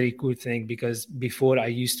find a very cool thing, because before I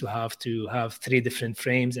used to have 3 different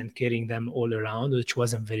frames and carrying them all around, which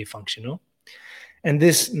wasn't very functional. And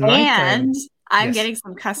this nighttime, And I'm yes. getting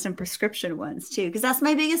some custom prescription ones too, because that's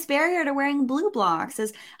my biggest barrier to wearing blue blocks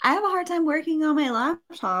is I have a hard time working on my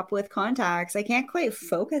laptop with contacts. I can't quite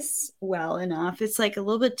focus well enough. It's like a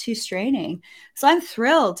little bit too straining. So I'm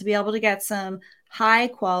thrilled to be able to get some high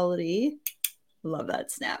quality, love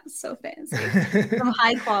that snap, it's so fancy. Some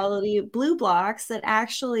high quality blue blocks that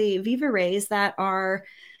actually VivaRays that are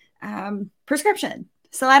prescription.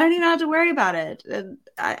 So I don't even have to worry about it. And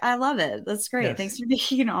I love it. That's great. Yes. Thanks for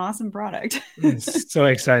making an awesome product. So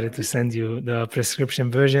excited to send you the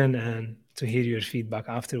prescription version and to hear your feedback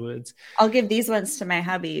afterwards. I'll give these ones to my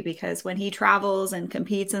hubby because when he travels and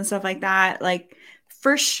competes and stuff like that, like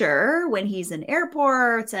for sure, when he's in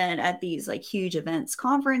airports and at these like huge events,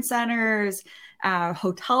 conference centers,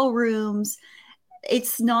 hotel rooms,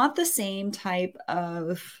 it's not the same type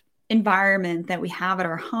of environment that we have at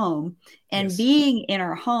our home. And Yes. being in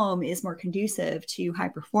our home is more conducive to high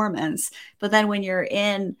performance. But then when you're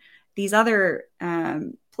in these other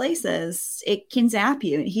places, it can zap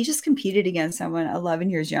you. And he just competed against someone 11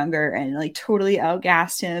 years younger and like totally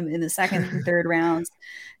outgassed him in the second and third rounds.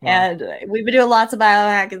 Wow. And we've been doing lots of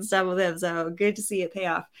biohack and stuff with him. So good to see it pay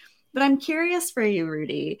off. But I'm curious for you,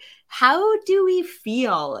 Roudy. How do we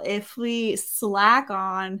feel if we slack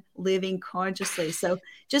on living consciously? So,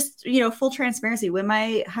 just, full transparency, when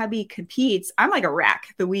my hubby competes, I'm like a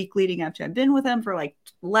wreck the week leading up to. I've been with him for like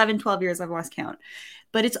 11, 12 years. I've lost count.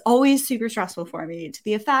 But it's always super stressful for me to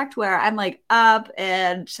the effect where I'm like up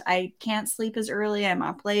and I can't sleep as early. I'm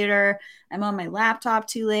up later. I'm on my laptop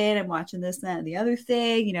too late. I'm watching this, that, and the other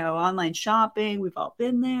thing, online shopping. We've all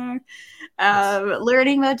been there. Yes.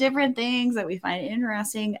 Learning about different things that we find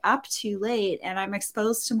interesting up too late. And I'm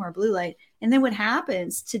exposed to more blue light. And then what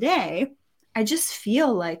happens today, I just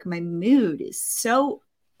feel like my mood is so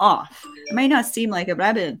off. It might not seem like it,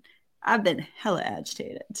 but I've been hella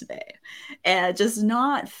agitated today and just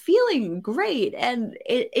not feeling great. And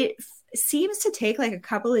it seems to take like a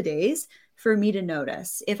couple of days for me to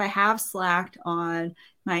notice if I have slacked on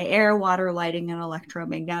my air, water, lighting, and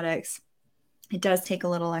electromagnetics. It does take a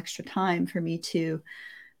little extra time for me to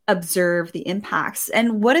observe the impacts.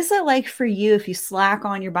 And what is it like for you if you slack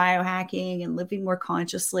on your biohacking and living more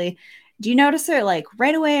consciously? Do you notice it like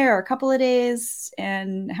right away or a couple of days?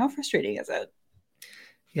 And how frustrating is it?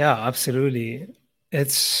 Yeah, absolutely.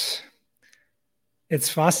 It's it's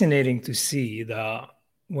fascinating to see that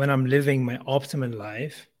when I'm living my optimal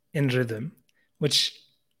life in rhythm, which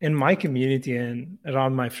in my community and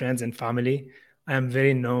around my friends and family, I am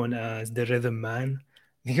very known as the rhythm man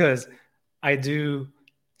because I do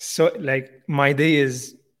so like my day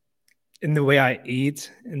is in the way I eat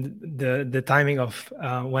and the timing of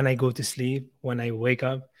when I go to sleep, when I wake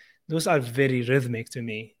up, those are very rhythmic to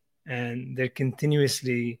me, and they're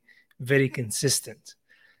continuously very consistent.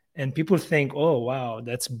 And people think, oh wow,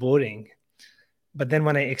 that's boring. But then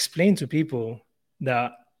when I explain to people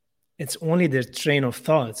that it's only their train of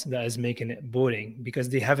thoughts that is making it boring because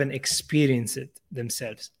they haven't experienced it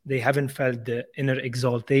themselves. They haven't felt the inner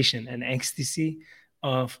exaltation and ecstasy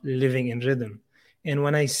of living in rhythm. And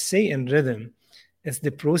when I say in rhythm, it's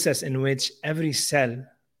the process in which every cell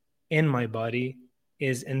in my body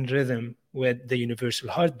is in rhythm with the universal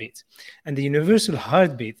heartbeat. And the universal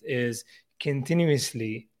heartbeat is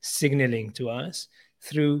continuously signaling to us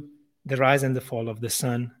through the rise and the fall of the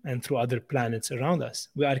sun and through other planets around us.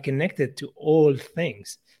 We are connected to all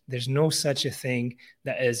things. There's no such a thing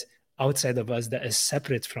that is outside of us that is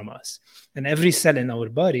separate from us. And every cell in our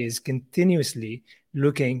body is continuously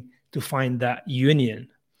looking to find that union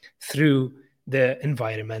through the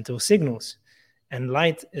environmental signals. And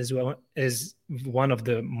light is one of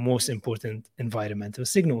the most important environmental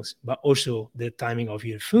signals, but also the timing of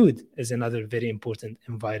your food is another very important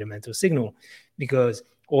environmental signal, because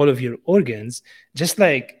all of your organs, just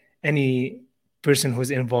like any person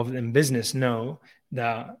who's involved in business, know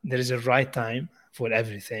that there is a right time for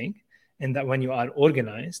everything, and that when you are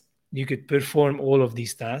organized, you could perform all of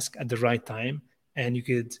these tasks at the right time, and you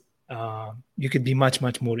could be much,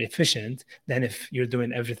 much more efficient than if you're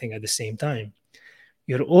doing everything at the same time.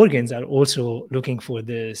 Your organs are also looking for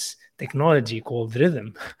this technology called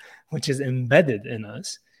rhythm, which is embedded in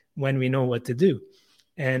us when we know what to do.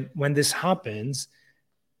 And when this happens,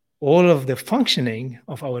 all of the functioning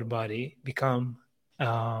of our body become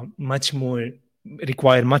much more,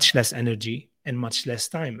 require much less energy and much less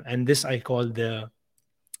time. And this I call the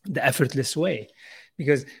effortless way.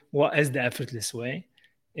 Because what is the effortless way?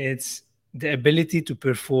 It's the ability to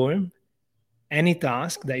perform any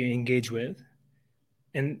task that you engage with,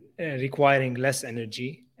 and requiring less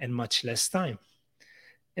energy and much less time.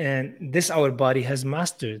 And this our body has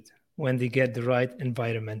mastered when they get the right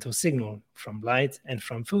environmental signal from light and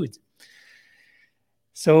from food.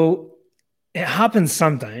 So it happens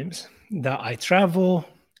sometimes that I travel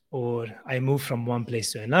or I move from one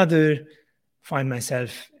place to another, find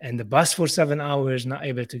myself in the bus for 7 hours, not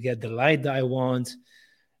able to get the light that I want.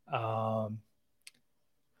 Um,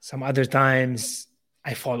 some other times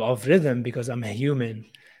I fall off rhythm because I'm a human.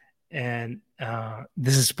 And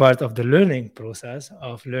this is part of the learning process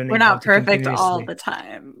of We're learning how not to perfect all continuously. the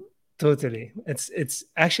time. Totally. It's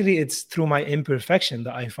actually it's through my imperfection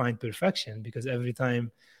that I find perfection, because every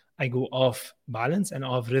time I go off balance and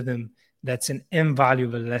off rhythm, that's an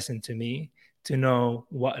invaluable lesson to me to know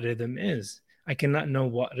what rhythm is. I cannot know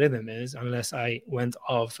what rhythm is unless I went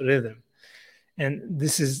off rhythm. And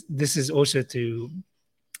this is also to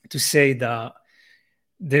say that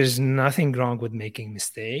there's nothing wrong with making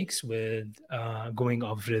mistakes, with going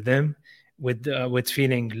off rhythm, with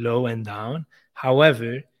feeling low and down.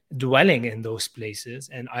 However, dwelling in those places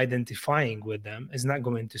and identifying with them is not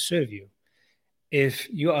going to serve you. If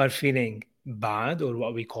you are feeling bad, or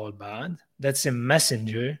what we call bad, that's a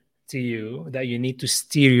messenger to you that you need to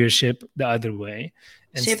steer your ship the other way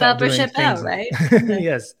and Ship start up or doing ship out, things. right? Time to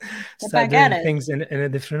Yes, get start back at doing it. things in a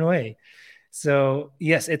different way. So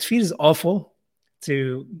yes, it feels awful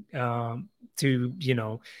to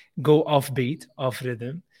go off beat, off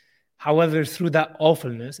rhythm. However, through that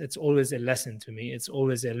awfulness, it's always a lesson to me. It's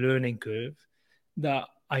always a learning curve that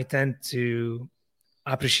I tend to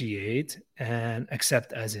appreciate and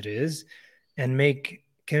accept as it is, and make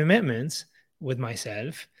commitments with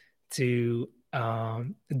myself to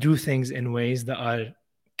do things in ways that are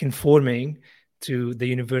conforming to the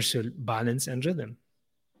universal balance and rhythm.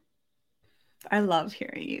 I love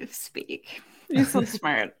hearing you speak. You're so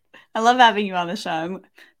smart. I love having you on the show. I'm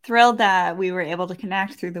thrilled that we were able to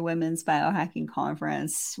connect through the Women's Biohacking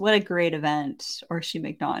Conference. What a great event Orshi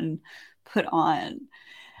McNaughton put on.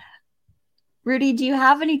 Roudy, do you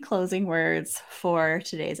have any closing words for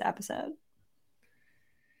today's episode?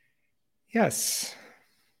 Yes.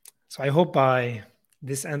 So I hope by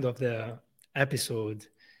this end of the episode,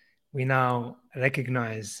 we now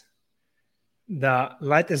recognize that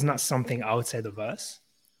light is not something outside of us,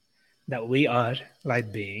 that we are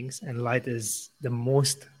light beings, and light is the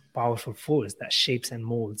most powerful force that shapes and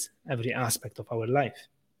molds every aspect of our life.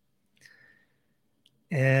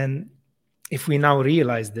 And if we now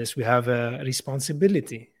realize this, we have a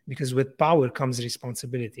responsibility, because with power comes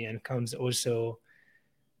responsibility, and comes also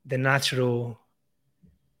the natural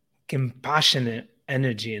compassionate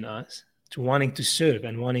energy in us to wanting to serve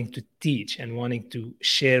and wanting to teach and wanting to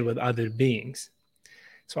share with other beings.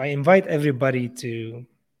 So I invite everybody to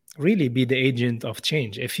really be the agent of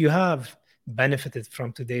change. If you have benefited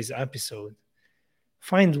from today's episode,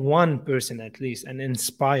 find one person at least and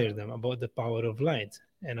inspire them about the power of light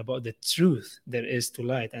and about the truth there is to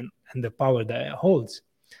light, and the power that it holds.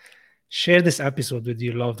 Share this episode with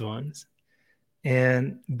your loved ones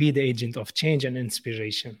and be the agent of change and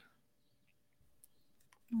inspiration.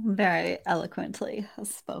 Very eloquently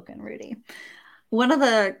spoken, Roudy. One of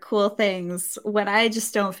the cool things when I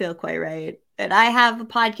just don't feel quite right, and I have a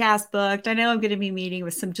podcast booked, I know I'm going to be meeting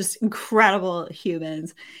with some just incredible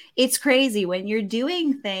humans. It's crazy when you're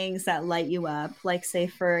doing things that light you up, like, say,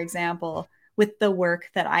 for example, with the work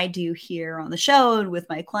that I do here on the show and with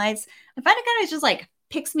my clients. I find it kind of just like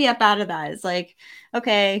picks me up out of that. It's like,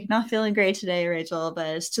 okay, not feeling great today, Rachel, but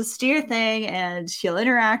it's just do your thing and you'll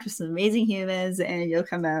interact with some amazing humans and you'll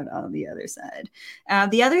come out on the other side.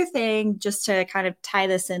 The other thing, just to kind of tie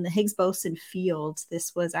this in, the Higgs boson field,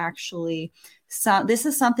 this was actually this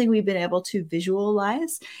is something we've been able to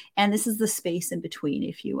visualize, and this is the space in between,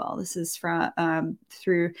 if you will. This is from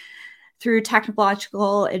through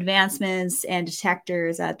technological advancements and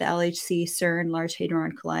detectors at the LHC CERN Large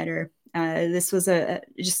Hadron Collider. This was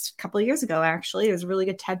just a couple of years ago, actually. It was a really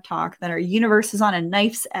good TED Talk that our universe is on a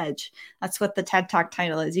knife's edge. That's what the TED Talk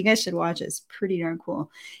title is. You guys should watch it. It's pretty darn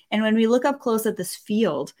cool. And when we look up close at this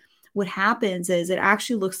field, what happens is it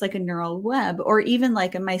actually looks like a neural web or even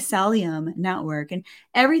like a mycelium network. And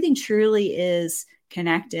everything truly is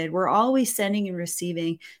connected. We're always sending and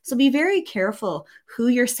receiving. So be very careful who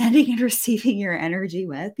you're sending and receiving your energy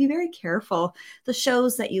with. Be very careful the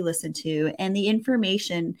shows that you listen to and the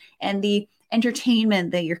information and the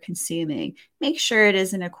entertainment that you're consuming. Make sure it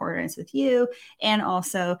is in accordance with you and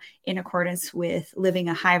also in accordance with living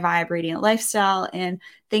a high vibe, radiant lifestyle and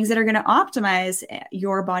things that are going to optimize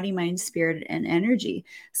your body, mind, spirit, and energy.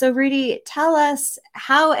 So, Roudy, tell us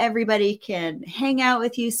how everybody can hang out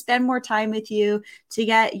with you, spend more time with you to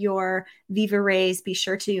get your VivaRays. Be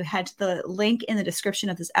sure to head to the link in the description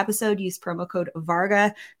of this episode. Use promo code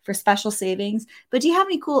VARGA for special savings. But do you have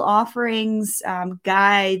any cool offerings,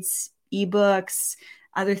 guides, ebooks,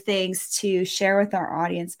 other things to share with our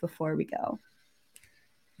audience before we go?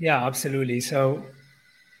 Yeah, absolutely. So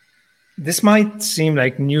this might seem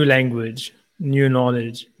like new language, new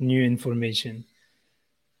knowledge, new information.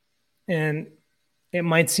 And it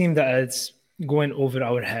might seem that it's going over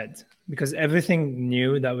our head because everything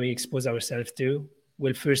new that we expose ourselves to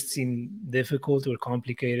will first seem difficult or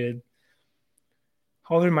complicated.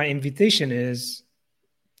 However, my invitation is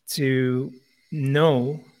to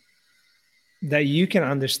know that you can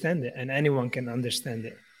understand it and anyone can understand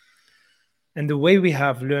it. And the way we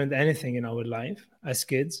have learned anything in our life as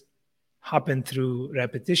kids happened through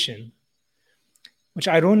repetition, which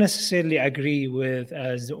I don't necessarily agree with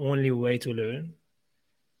as the only way to learn.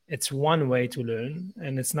 It's one way to learn,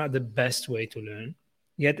 and it's not the best way to learn,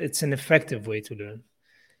 yet it's an effective way to learn.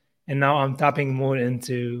 And now I'm tapping more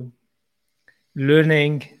into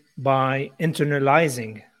learning by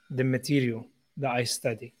internalizing the material that I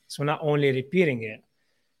study. So not only repeating it,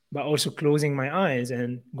 but also closing my eyes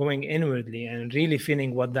and going inwardly and really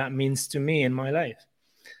feeling what that means to me in my life.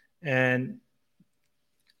 And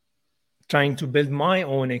trying to build my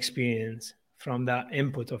own experience from that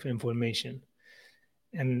input of information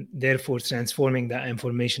and therefore transforming that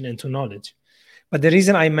information into knowledge. But the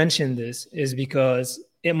reason I mention this is because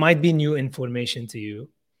it might be new information to you.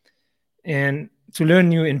 And to learn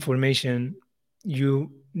new information,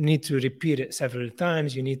 you need to repeat it several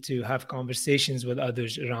times. You need to have conversations with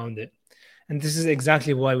others around it. And this is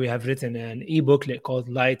exactly why we have written an e-booklet called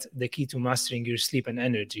Light, the Key to Mastering Your Sleep and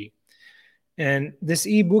Energy. And this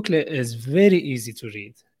e-booklet is very easy to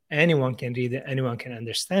read. Anyone can read it, anyone can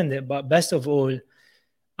understand it. But best of all,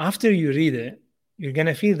 after you read it, you're going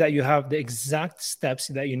to feel that you have the exact steps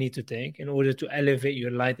that you need to take in order to elevate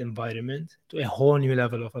your light environment to a whole new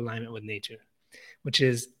level of alignment with nature, which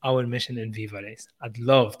is our mission in VivaRays. I'd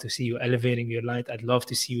love to see you elevating your light. I'd love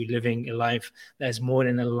to see you living a life that is more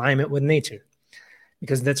in alignment with nature,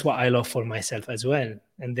 because that's what I love for myself as well.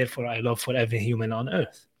 And therefore, I love for every human on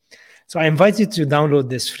earth. So I invite you to download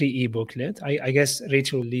this free e-booklet. I guess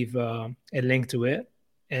Rachel will leave a link to it,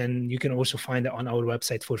 and you can also find it on our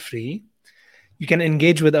website for free. You can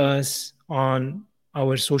engage with us on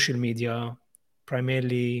our social media,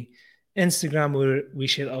 primarily Instagram, where we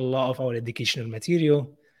share a lot of our educational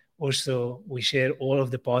material. Also, we share all of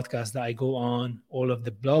the podcasts that I go on, all of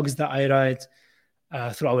the blogs that I write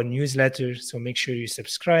through our newsletter. So make sure you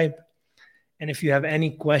subscribe. And if you have any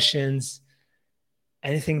questions,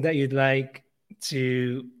 anything that you'd like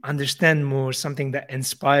to understand more, something that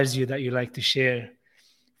inspires you that you like to share,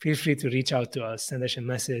 feel free to reach out to us, send us a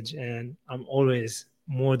message, and I'm always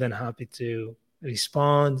more than happy to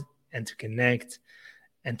respond and to connect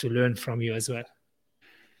and to learn from you as well.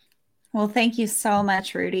 Well, thank you so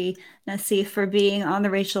much, Roudy, Nassif, for being on the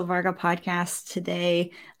Rachel Varga podcast today.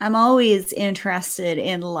 I'm always interested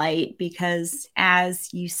in light because,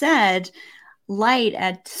 as you said, light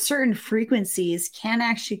at certain frequencies can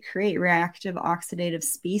actually create reactive oxidative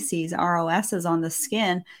species, ROSs, on the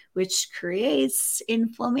skin, which creates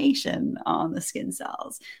inflammation on the skin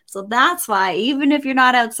cells. So that's why, even if you're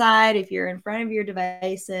not outside, if you're in front of your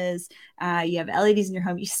devices, you have LEDs in your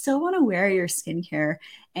home, you still want to wear your skincare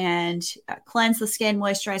and cleanse the skin,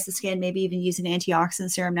 moisturize the skin, maybe even use an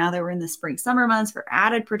antioxidant serum now that we're in the spring, summer months for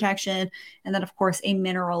added protection. And then, of course, a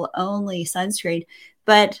mineral only sunscreen.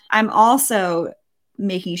 But I'm also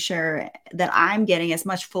making sure that I'm getting as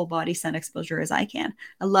much full body sun exposure as I can.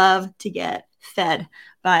 I love to get fed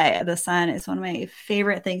by the sun. It's one of my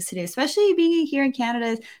favorite things to do, especially being here in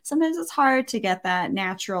Canada. Sometimes it's hard to get that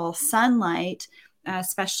natural sunlight,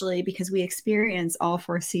 especially because we experience all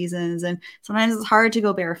four seasons. And sometimes it's hard to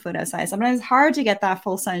go barefoot outside. Sometimes it's hard to get that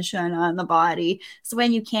full sunshine on the body. So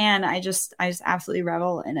when you can, I just absolutely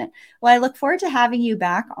revel in it. Well, I look forward to having you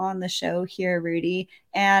back on the show here, Roudy.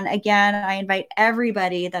 And again, I invite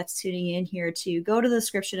everybody that's tuning in here to go to the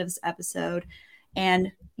description of this episode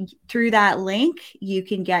and through that link, you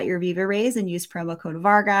can get your VivaRays and use promo code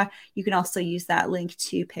Varga. You can also use that link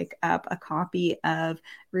to pick up a copy of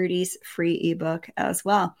Roudy's free ebook as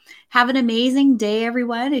well. Have an amazing day,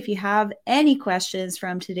 everyone. If you have any questions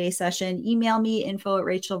from today's session, email me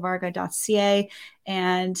info@rachelvarga.ca.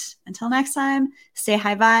 And until next time, stay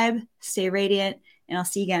high vibe, stay radiant, and I'll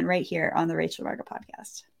see you again right here on the Rachel Varga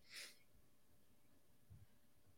podcast.